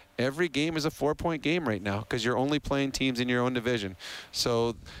before, every game is a 4-point game right now because you're only playing teams in your own division.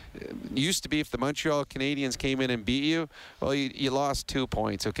 So it used to be if the Montreal Canadiens came in and beat you, well, you lost 2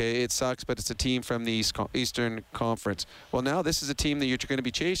 points, okay? It sucks, but it's a team from the Eastern Conference. Well, now this is a team that you're going to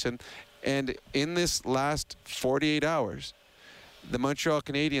be chasing, and in this last 48 hours, the Montreal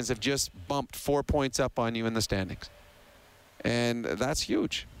Canadiens have just bumped 4 points up on you in the standings. And that's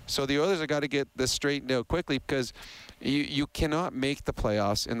huge. So the Oilers have got to get this straightened out quickly, because you cannot make the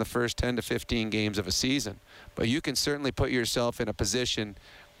playoffs in the first 10 to 15 games of a season. But you can certainly put yourself in a position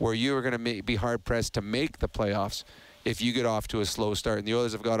where you are going to be hard-pressed to make the playoffs if you get off to a slow start. And the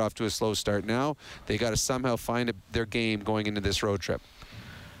Oilers have got off to a slow start now. They got to somehow find their game going into this road trip.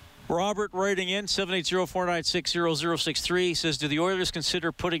 Robert writing in, 780-496-0063, says, do the Oilers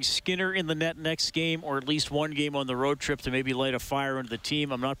consider putting Skinner in the net next game, or at least one game on the road trip to maybe light a fire into the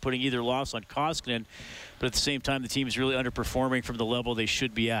team? I'm not putting either loss on Koskinen, but at the same time, the team is really underperforming from the level they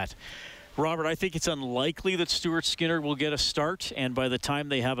should be at. Robert, I think it's unlikely that Stuart Skinner will get a start, and by the time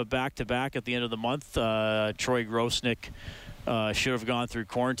they have a back-to-back at the end of the month, Troy Grosenick should have gone through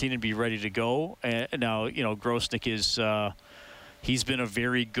quarantine and be ready to go. And now, Grosenick is... He's been a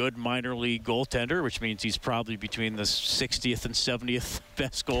very good minor league goaltender, which means he's probably between the 60th and 70th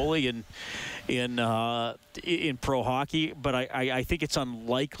best goalie in pro hockey. But I think it's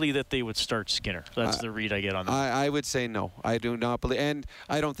unlikely that they would start Skinner. That's the read I get on that. I would say no. I do not believe, and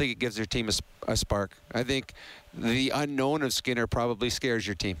I don't think it gives their team a spark. I think the unknown of Skinner probably scares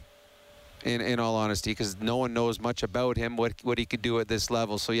your team. In all honesty, because no one knows much about him, what he could do at this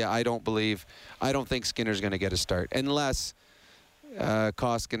level. So yeah, I don't think Skinner's going to get a start unless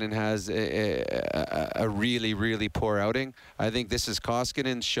Koskinen has a really, really poor outing. I think this is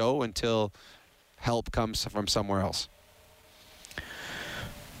Koskinen's show until help comes from somewhere else.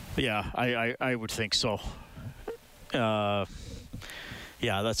 Yeah, I would think so. Yeah,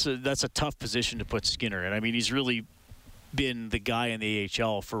 that's a tough position to put Skinner in. I mean, he's really been the guy in the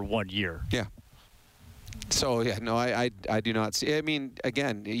AHL for 1 year. Yeah. So, yeah, no, I do not see. I mean,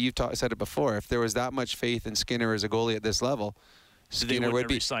 again, you've said it before. If there was that much faith in Skinner as a goalie at this level, Skinner would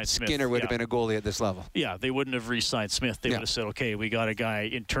have been a goalie at this level. Yeah, they wouldn't have re-signed Smith. They would have said, okay, we got a guy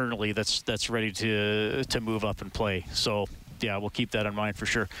internally that's ready to move up and play. So, yeah, we'll keep that in mind for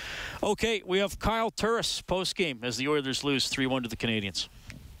sure. Okay, we have Kyle Turris post-game as the Oilers lose 3-1 to the Canadiens.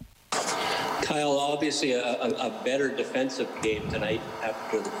 Kyle, obviously a better defensive game tonight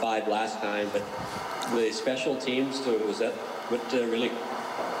after the 5 last time, but the special teams, so was that what really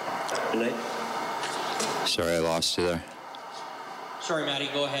tonight? Sorry, I lost you there. Sorry, Matty,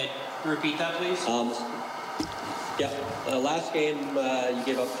 go ahead. Repeat that, please. Last game you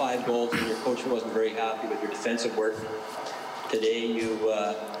gave up 5 goals and your coach wasn't very happy with your defensive work. Today you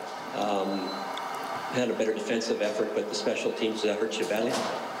had a better defensive effort, but the special teams hurt you badly.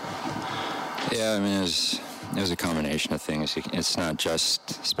 Yeah, I mean, it was a combination of things. It's not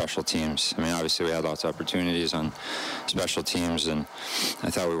just special teams. I mean, obviously we had lots of opportunities on special teams, and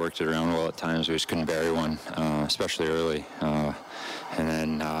I thought we worked it around well at times. We just couldn't bury one, especially early. And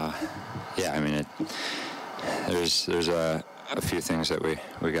then, I mean, there's a few things that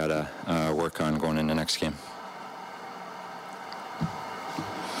we got to work on going into next game.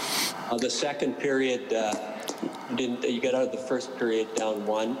 The second period, you got out of the first period down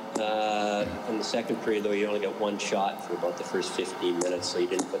 1. In the second period, though, you only got 1 shot for about the first 15 minutes, so you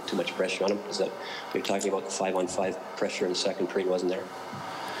didn't put too much pressure on them. Is that you're talking about the 5-on-5 pressure in the second period wasn't there?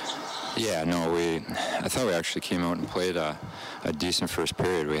 Yeah, no, I thought we actually came out and played a decent first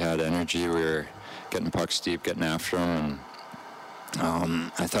period. We had energy. We were getting pucks deep, getting after them,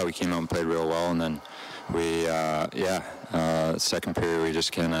 and I thought we came out and played real well. And then we, second period, we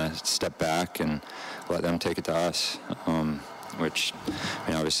just kind of stepped back and let them take it to us, which, I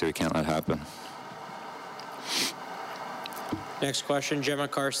mean, obviously we can't let happen. Next question, Gemma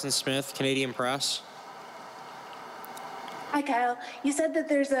Carson-Smith, Canadian Press. Hi, Kyle. You said that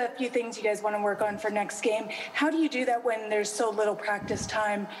there's a few things you guys want to work on for next game. How do you do that when there's so little practice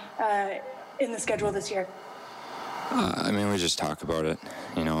time in the schedule this year? I mean, we just talk about it.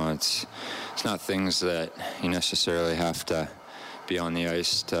 You know, it's not things that you necessarily have to be on the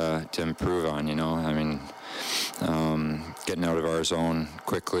ice to improve on, you know. I mean, getting out of our zone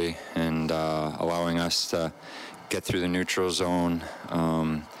quickly and allowing us to get through the neutral zone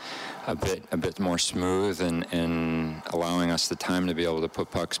a bit more smooth and allowing us the time to be able to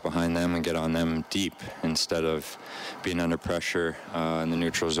put pucks behind them and get on them deep instead of being under pressure in the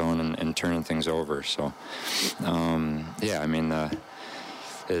neutral zone and turning things over. So, I mean,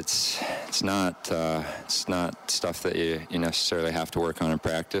 it's not stuff that you necessarily have to work on in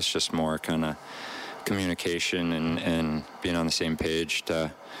practice, just more kind of communication and being on the same page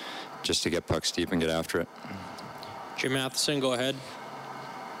just to get pucks deep and get after it. Jim Matheson, go ahead.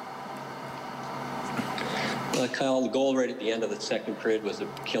 Kyle, the goal right at the end of the second period was a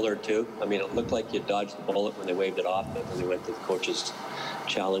killer too. I mean, it looked like you dodged the bullet when they waved it off, but when they went to the coach's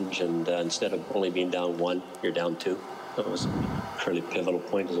challenge, and instead of only being down 1, you're down 2. That was a fairly pivotal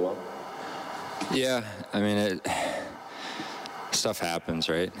point as well. Yeah, I mean, stuff happens,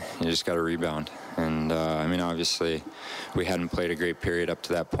 right? You just got to rebound. And, I mean, obviously, we hadn't played a great period up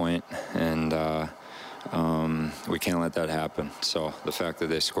to that point, and we can't let that happen. So the fact that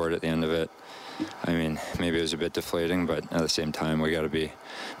they scored at the end of it, I mean, maybe it was a bit deflating, but at the same time, we got to be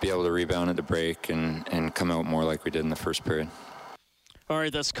able to rebound at the break and come out more like we did in the first period. All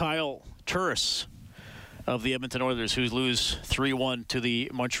right, that's Kyle Turris of the Edmonton Oilers, who lose 3-1 to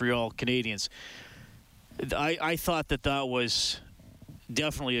the Montreal Canadiens. I thought that was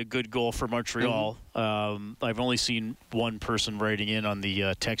definitely a good goal for Montreal. Mm-hmm. I've only seen one person writing in on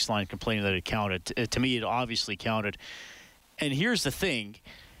the text line complaining that it counted. To me, it obviously counted. And here's the thing.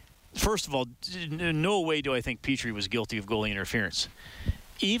 First of all, no way do I think Petrie was guilty of goalie interference.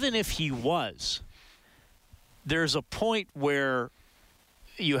 Even if he was, there's a point where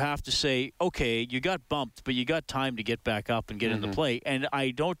you have to say, okay, you got bumped, but you got time to get back up and get into play. And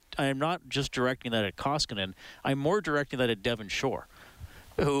I'm not just directing that at Koskinen. I'm more directing that at Devon Shore,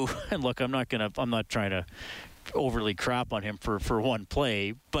 who, and look, I'm not trying to overly crap on him for one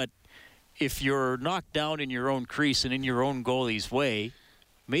play, but if you're knocked down in your own crease and in your own goalie's way,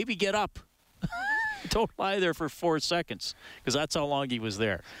 maybe get up. Don't lie there for 4 seconds, because that's how long he was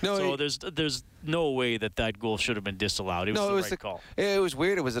there. No, so there's no way that goal should have been disallowed. It was the right call. It was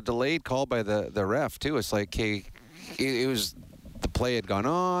weird. It was a delayed call by the ref too. It's like it was the play had gone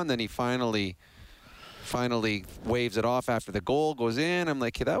on, then he finally waves it off after the goal goes in. I'm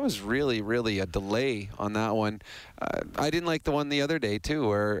like, hey, that was really, really a delay on that one. I didn't like the one the other day too,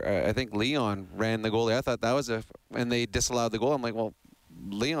 where I think Leon ran the goalie. I thought that was and they disallowed the goal. I'm like, well,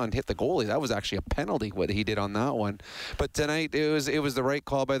 Leon hit the goalie. That was actually a penalty, what he did on that one. But tonight it was the right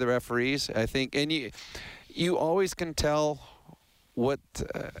call by the referees, I think. And you always can tell what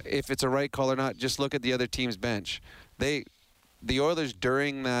if it's a right call or not. Just look at the other team's bench. The Oilers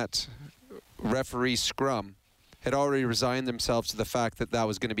during that referee scrum had already resigned themselves to the fact that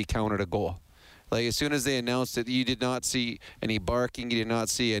was going to be counted a goal. Like, as soon as they announced it, you did not see any barking. You did not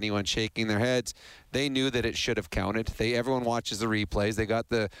see anyone shaking their heads. They knew that it should have counted. Everyone watches the replays. They got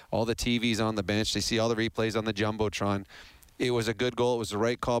all the TVs on the bench. They see all the replays on the Jumbotron. It was a good goal. It was the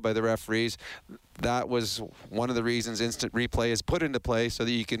right call by the referees. That was one of the reasons instant replay is put into play, so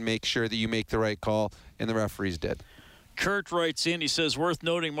that you can make sure that you make the right call, and the referees did. Kurt writes in, he says, worth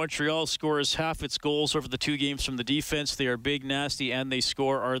noting Montreal scores half its goals over the 2 games from the defense. They are big, nasty, and they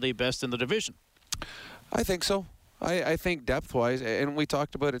score. Are they best in the division? I think so. I think depth-wise, and we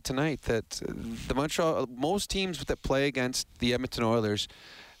talked about it tonight, that most teams that play against the Edmonton Oilers,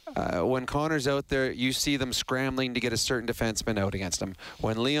 when Connor's out there, you see them scrambling to get a certain defenseman out against them.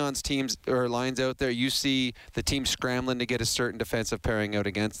 When Leon's teams or line's out there, you see the team scrambling to get a certain defensive pairing out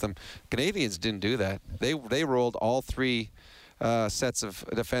against them. Canadians didn't do that. They rolled all 3 sets of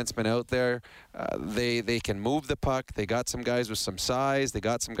defensemen out there. They can move the puck. They got some guys with some size. They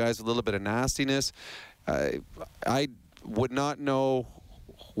got some guys with a little bit of nastiness. I would not know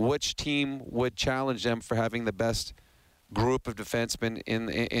which team would challenge them for having the best group of defensemen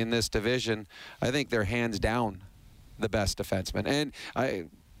in this division. I think they're hands down the best defenseman. And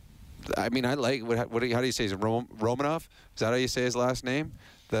I mean, I like how do you say, is it Romanov? Is that how you say his last name?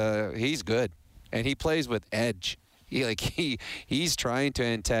 He's good, and he plays with edge. He's trying to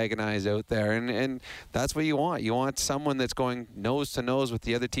antagonize out there, and that's what you want. You want someone that's going nose to nose with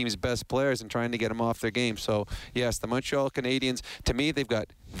the other team's best players and trying to get them off their game. So yes, the Montreal Canadiens, to me, they've got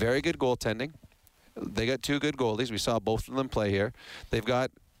very good goaltending. They got 2 good goalies. We saw both of them play here. They've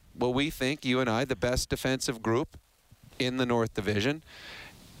got what we think, you and I, the best defensive group in the North Division.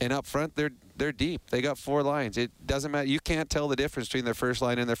 And up front, they're deep. They got 4 lines. It doesn't matter. You can't tell the difference between their first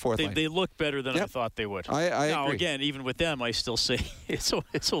line and their fourth line. They look better than I thought they would. I now, agree. Again, even with them, I still say it's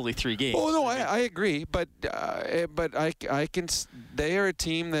only 3 games. Oh no, I agree. But I can. They are a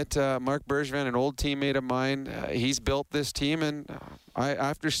team that Marc Bergevin, an old teammate of mine, he's built this team, and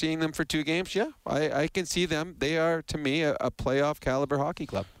after seeing them for 2 games, I can see them. They are, to me, a playoff caliber hockey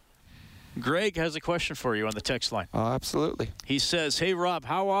club. Greg has a question for you on the text line. Absolutely. He says, hey, Rob,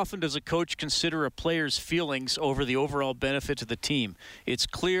 how often does a coach consider a player's feelings over the overall benefit to the team? It's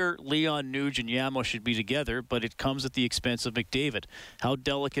clear Leon, Nuge, and Yamo should be together, but it comes at the expense of McDavid. How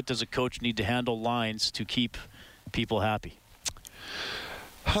delicate does a coach need to handle lines to keep people happy?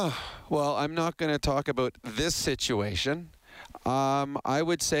 Well, I'm not going to talk about this situation. I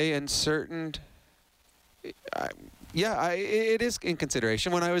would say in certain... it is in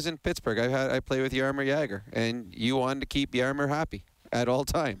consideration. When I was in Pittsburgh, I played with Jaromir Jagr, and you wanted to keep Jaromir happy at all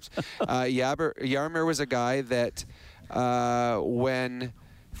times. Jaromir was a guy that when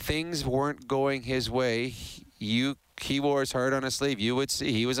things weren't going his way, he wore his heart on his sleeve. You would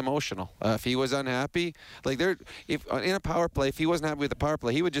see he was emotional. If he was unhappy, if in a power play, if he wasn't happy with the power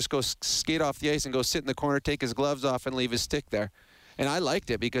play, he would just go skate off the ice and go sit in the corner, take his gloves off, and leave his stick there. And I liked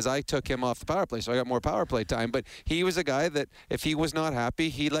it because I took him off the power play, so I got more power play time. But he was a guy that if he was not happy,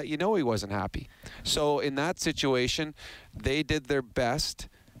 he let you know he wasn't happy. So in that situation, they did their best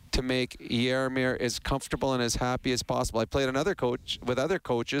to make Jaromir as comfortable and as happy as possible. I played with other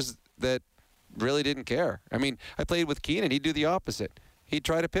coaches that really didn't care. I mean, I played with Keenan. He'd do the opposite. He'd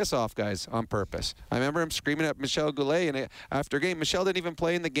try to piss off guys on purpose. I remember him screaming at Michel Goulet, and after a game, Michel didn't even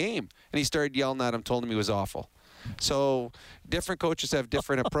play in the game. And he started yelling at him, told him he was awful. So different coaches have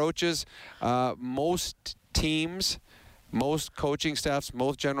different approaches. Most teams, most coaching staffs,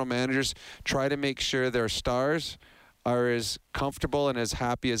 most general managers try to make sure their stars are as comfortable and as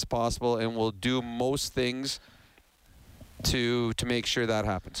happy as possible and will do most things to make sure that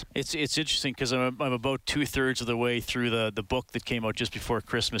happens. It's interesting because I'm about 2/3 of the way through the book that came out just before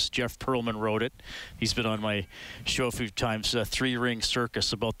Christmas. Jeff Pearlman wrote it. He's been on my show a few times. Three Ring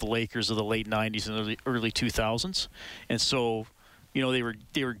Circus, about the Lakers of the late '90s and early 2000s, and so. You know,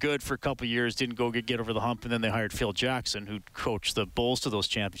 they were good for a couple of years, didn't get over the hump, and then they hired Phil Jackson, who coached the Bulls to those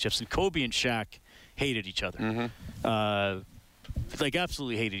championships. And Kobe and Shaq hated each other, like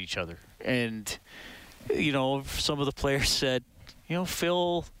absolutely hated each other. And you know, some of the players said, you know,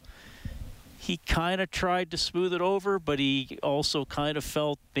 Phil, he kind of tried to smooth it over, but he also kind of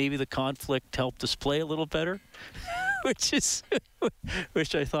felt maybe the conflict helped us play a little better.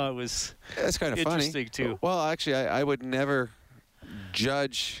 which I thought was that's kind of interesting funny. Too. Well, actually, I would never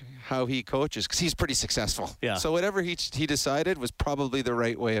judge how he coaches because he's pretty successful. Yeah. So whatever he decided was probably the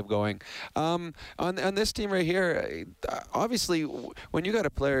right way of going. On this team right here, obviously, when you got a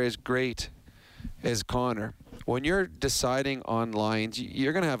player as great as Connor, when you're deciding on lines,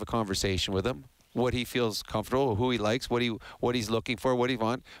 you're going to have a conversation with him. What he feels comfortable, who he likes, what he's looking for, what he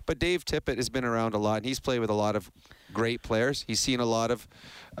wants. But Dave Tippett has been around a lot, and he's played with a lot of great players. He's seen a lot of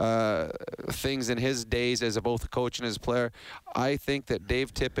things in his days as both a coach and as a player. I think that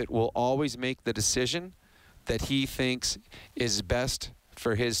Dave Tippett will always make the decision that he thinks is best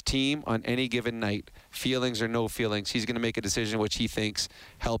for his team on any given night. Feelings or no feelings, he's going to make a decision which he thinks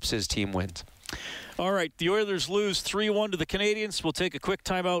helps his team win. All right, the Oilers lose 3-1 to the Canadiens. We'll take a quick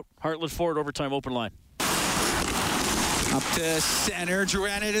timeout. Heartland Ford overtime open line. Up to center.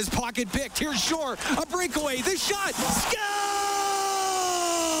 Duran in his pocket picked. Here's Shore. A breakaway. The shot. Scores!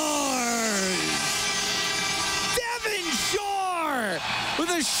 Devin Shore with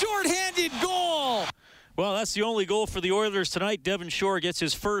a shorthanded goal. Well, that's the only goal for the Oilers tonight. Devin Shore gets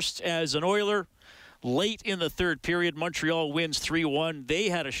his first as an Oiler. Late in the third period, Montreal wins 3-1. They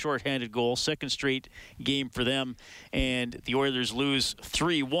had a shorthanded goal, second straight game for them, and the Oilers lose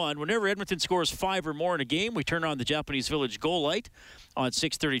 3-1. Whenever Edmonton scores 5 or more in a game, we turn on the Japanese Village goal light on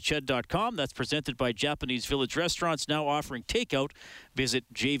 630ched.com. That's presented by Japanese Village Restaurants, now offering takeout.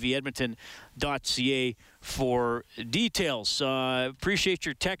 Visit jvedmonton.ca for details. Appreciate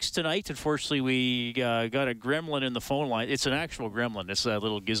your text tonight. Unfortunately, we got a gremlin in the phone line. It's an actual gremlin. It's that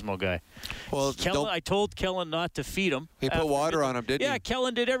little gizmo guy. Well, I told Kellen not to feed him. He put water on him, didn't he? Yeah,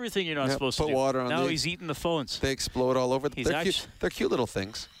 Kellen did everything you're not supposed to do. Put water on now he's eating the phones. They explode all over. They're cute little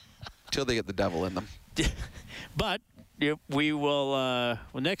things until they get the devil in them. But we will,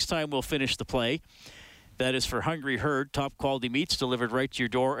 next time we'll finish the play. That is for Hungry Herd, top quality meats delivered right to your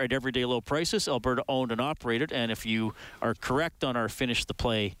door at everyday low prices. Alberta owned and operated. And if you are correct on our Finish the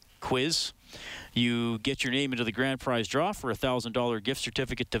Play quiz, you get your name into the grand prize draw for a $1,000 gift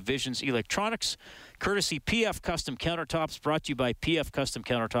certificate to Visions Electronics. Courtesy PF Custom Countertops, brought to you by PF Custom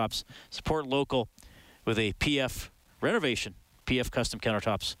Countertops. Support local with a PF renovation.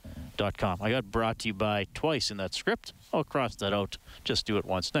 PFCustomCountertops.com. I got brought to you by twice in that script. I'll cross that out. Just do it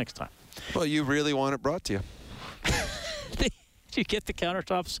once next time. Well, you really want it brought to you. You get the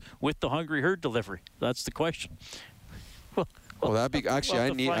countertops with the Hungry Herd delivery? That's the question. Well, that'd be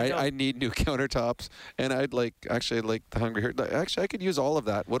actually. I need new countertops, and I'd like the Hungry Herd. Actually, I could use all of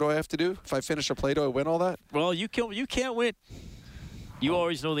that. What do I have to do if I finish a play? Do I win all that? Well, you can't win. You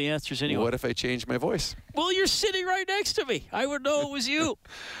always know the answers anyway. What if I change my voice? Well, you're sitting right next to me. I would know it was you.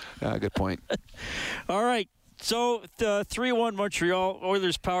 Yeah, good point. All right. So, 3-1 Montreal.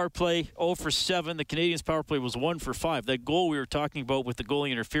 Oilers power play 0 for 7. The Canadiens power play was 1 for 5. That goal we were talking about with the goalie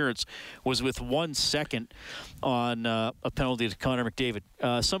interference was with 1 second on a penalty to Connor McDavid.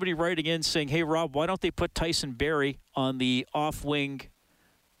 Somebody writing in saying, hey, Rob, why don't they put Tyson Barrie on the on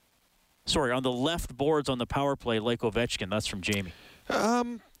the left boards on the power play like Ovechkin? That's from Jamie.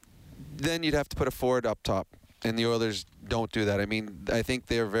 Then you'd have to put a forward up top. And the Oilers don't do that. I mean, I think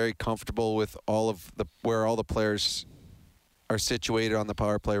they're very comfortable with where all the players are situated on the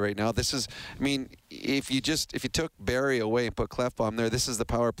power play right now. This is, I mean, if you took Barrie away and put Klefbom there, this is the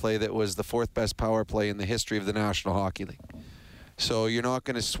power play that was the 4th best power play in the history of the National Hockey League. So you're not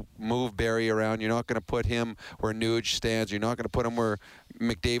going to move Barrie around. You're not going to put him where Nuge stands. You're not going to put him where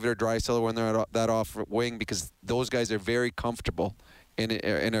McDavid or Draisaitl when they're at that off wing, because those guys are very comfortable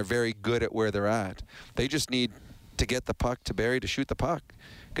and are very good at where they're at. They just need to get the puck to Barrie to shoot the puck.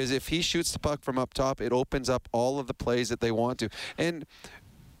 Because if he shoots the puck from up top, it opens up all of the plays that they want to. And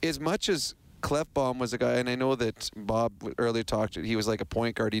as much as Klefbom was a guy, and I know that Bob earlier talked, he was like a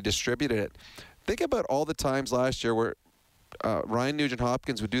point guard, he distributed it. Think about all the times last year where Ryan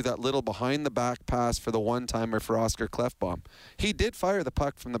Nugent-Hopkins would do that little behind-the-back pass for the one-timer for Oscar Klefbom. He did fire the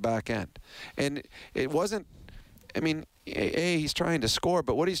puck from the back end. And it wasn't, I mean, he's trying to score,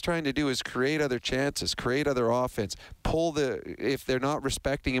 but what he's trying to do is create other chances, create other offense, if they're not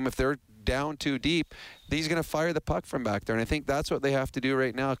respecting him, if they're down too deep, he's going to fire the puck from back there. And I think that's what they have to do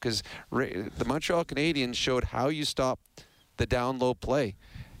right now, because the Montreal Canadiens showed how you stop the down-low play.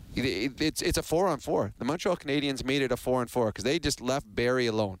 It's a 4-on-4. The Montreal Canadiens made it a 4-on-4 because they just left Barrie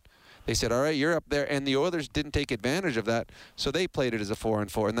alone. They said, all right, you're up there. And the Oilers didn't take advantage of that, so they played it as a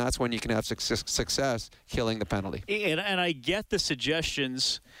 4-on-4. And that's when you can have success killing the penalty. And I get the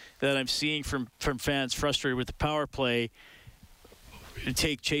suggestions that I'm seeing from fans frustrated with the power play.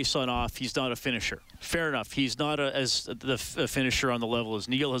 Take Chiasson off. He's not a finisher. Fair enough. He's not a finisher on the level as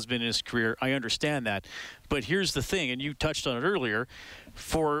Neil has been in his career. I understand that. But here's the thing, and you touched on it earlier.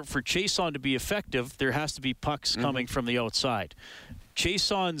 For Chiasson to be effective, there has to be pucks coming from the outside.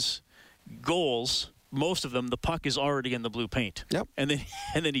 Chiasson's goals, most of them, the puck is already in the blue paint. Yep. And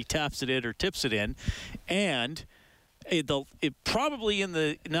then he taps it in or tips it in. And it probably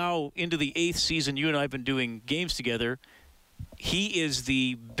into the 8th season you and I have been doing games together, he is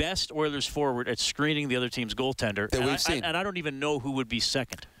the best Oilers forward at screening the other team's goaltender. That we've seen. And I don't even know who would be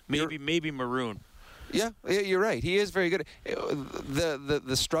second. Maybe Maroon. Yeah, you're right. He is very good.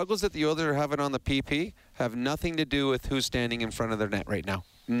 The struggles that the Oilers are having on the PP have nothing to do with who's standing in front of their net right now.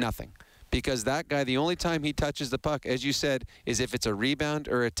 Nothing. Because that guy, the only time he touches the puck, as you said, is if it's a rebound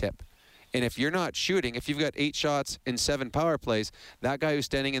or a tip. And if you're not shooting, if you've got 8 shots in 7 power plays, that guy who's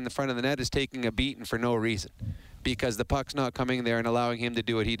standing in the front of the net is taking a beating for no reason, because the puck's not coming there and allowing him to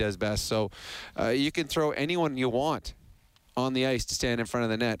do what he does best. So you can throw anyone you want on the ice to stand in front of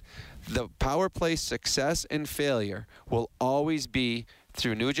the net. The power play success and failure will always be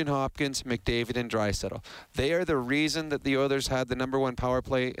through Nugent Hopkins, McDavid, and Draisaitl. They are the reason that the Oilers had the #1 power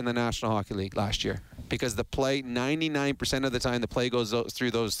play in the National Hockey League last year, because the play, 99% of the time, the play goes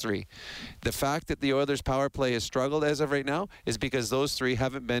through those 3. The fact that the Oilers' power play has struggled as of right now is because those 3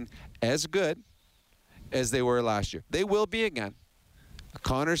 haven't been as good as they were last year. They will be again.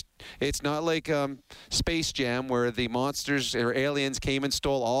 Connors, it's not like Space Jam where the monsters or aliens came and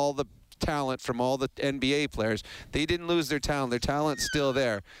stole all the talent from all the NBA players. They didn't lose their talent. Their talent's still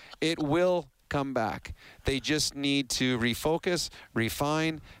there. It will come back. They just need to refocus,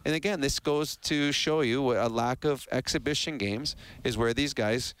 refine. And again, this goes to show you what a lack of exhibition games is, where these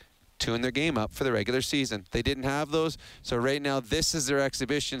guys tune their game up for the regular season. They didn't have those, so right now this is their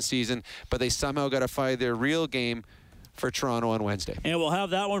exhibition season, but they somehow got to find their real game for Toronto on Wednesday. And we'll have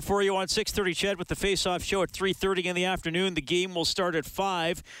that one for you on 6:30 CHED with the Face-Off Show at 3:30 in the afternoon. The game will start at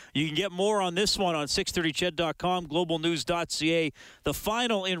 5. You can get more on this one on 630ched.com, globalnews.ca. The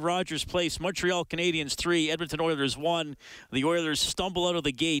final in Rogers Place, Montreal Canadiens 3, Edmonton Oilers 1. The Oilers stumble out of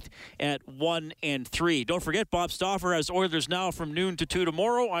the gate at 1-3. Don't forget, Bob Stauffer has Oilers Now from noon to 2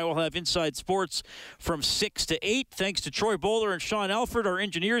 tomorrow. I will have Inside Sports from 6 to 8. Thanks to Troy Bowler and Sean Alford, our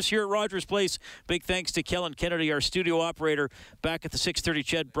engineers here at Rogers Place. Big thanks to Kellen Kennedy, our studio operator, back at the 630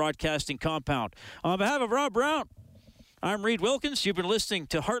 CHED Broadcasting Compound. On behalf of Rob Brown, I'm Reed Wilkins. You've been listening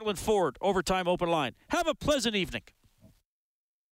to Heartland Ford Overtime Open Line. Have a pleasant evening.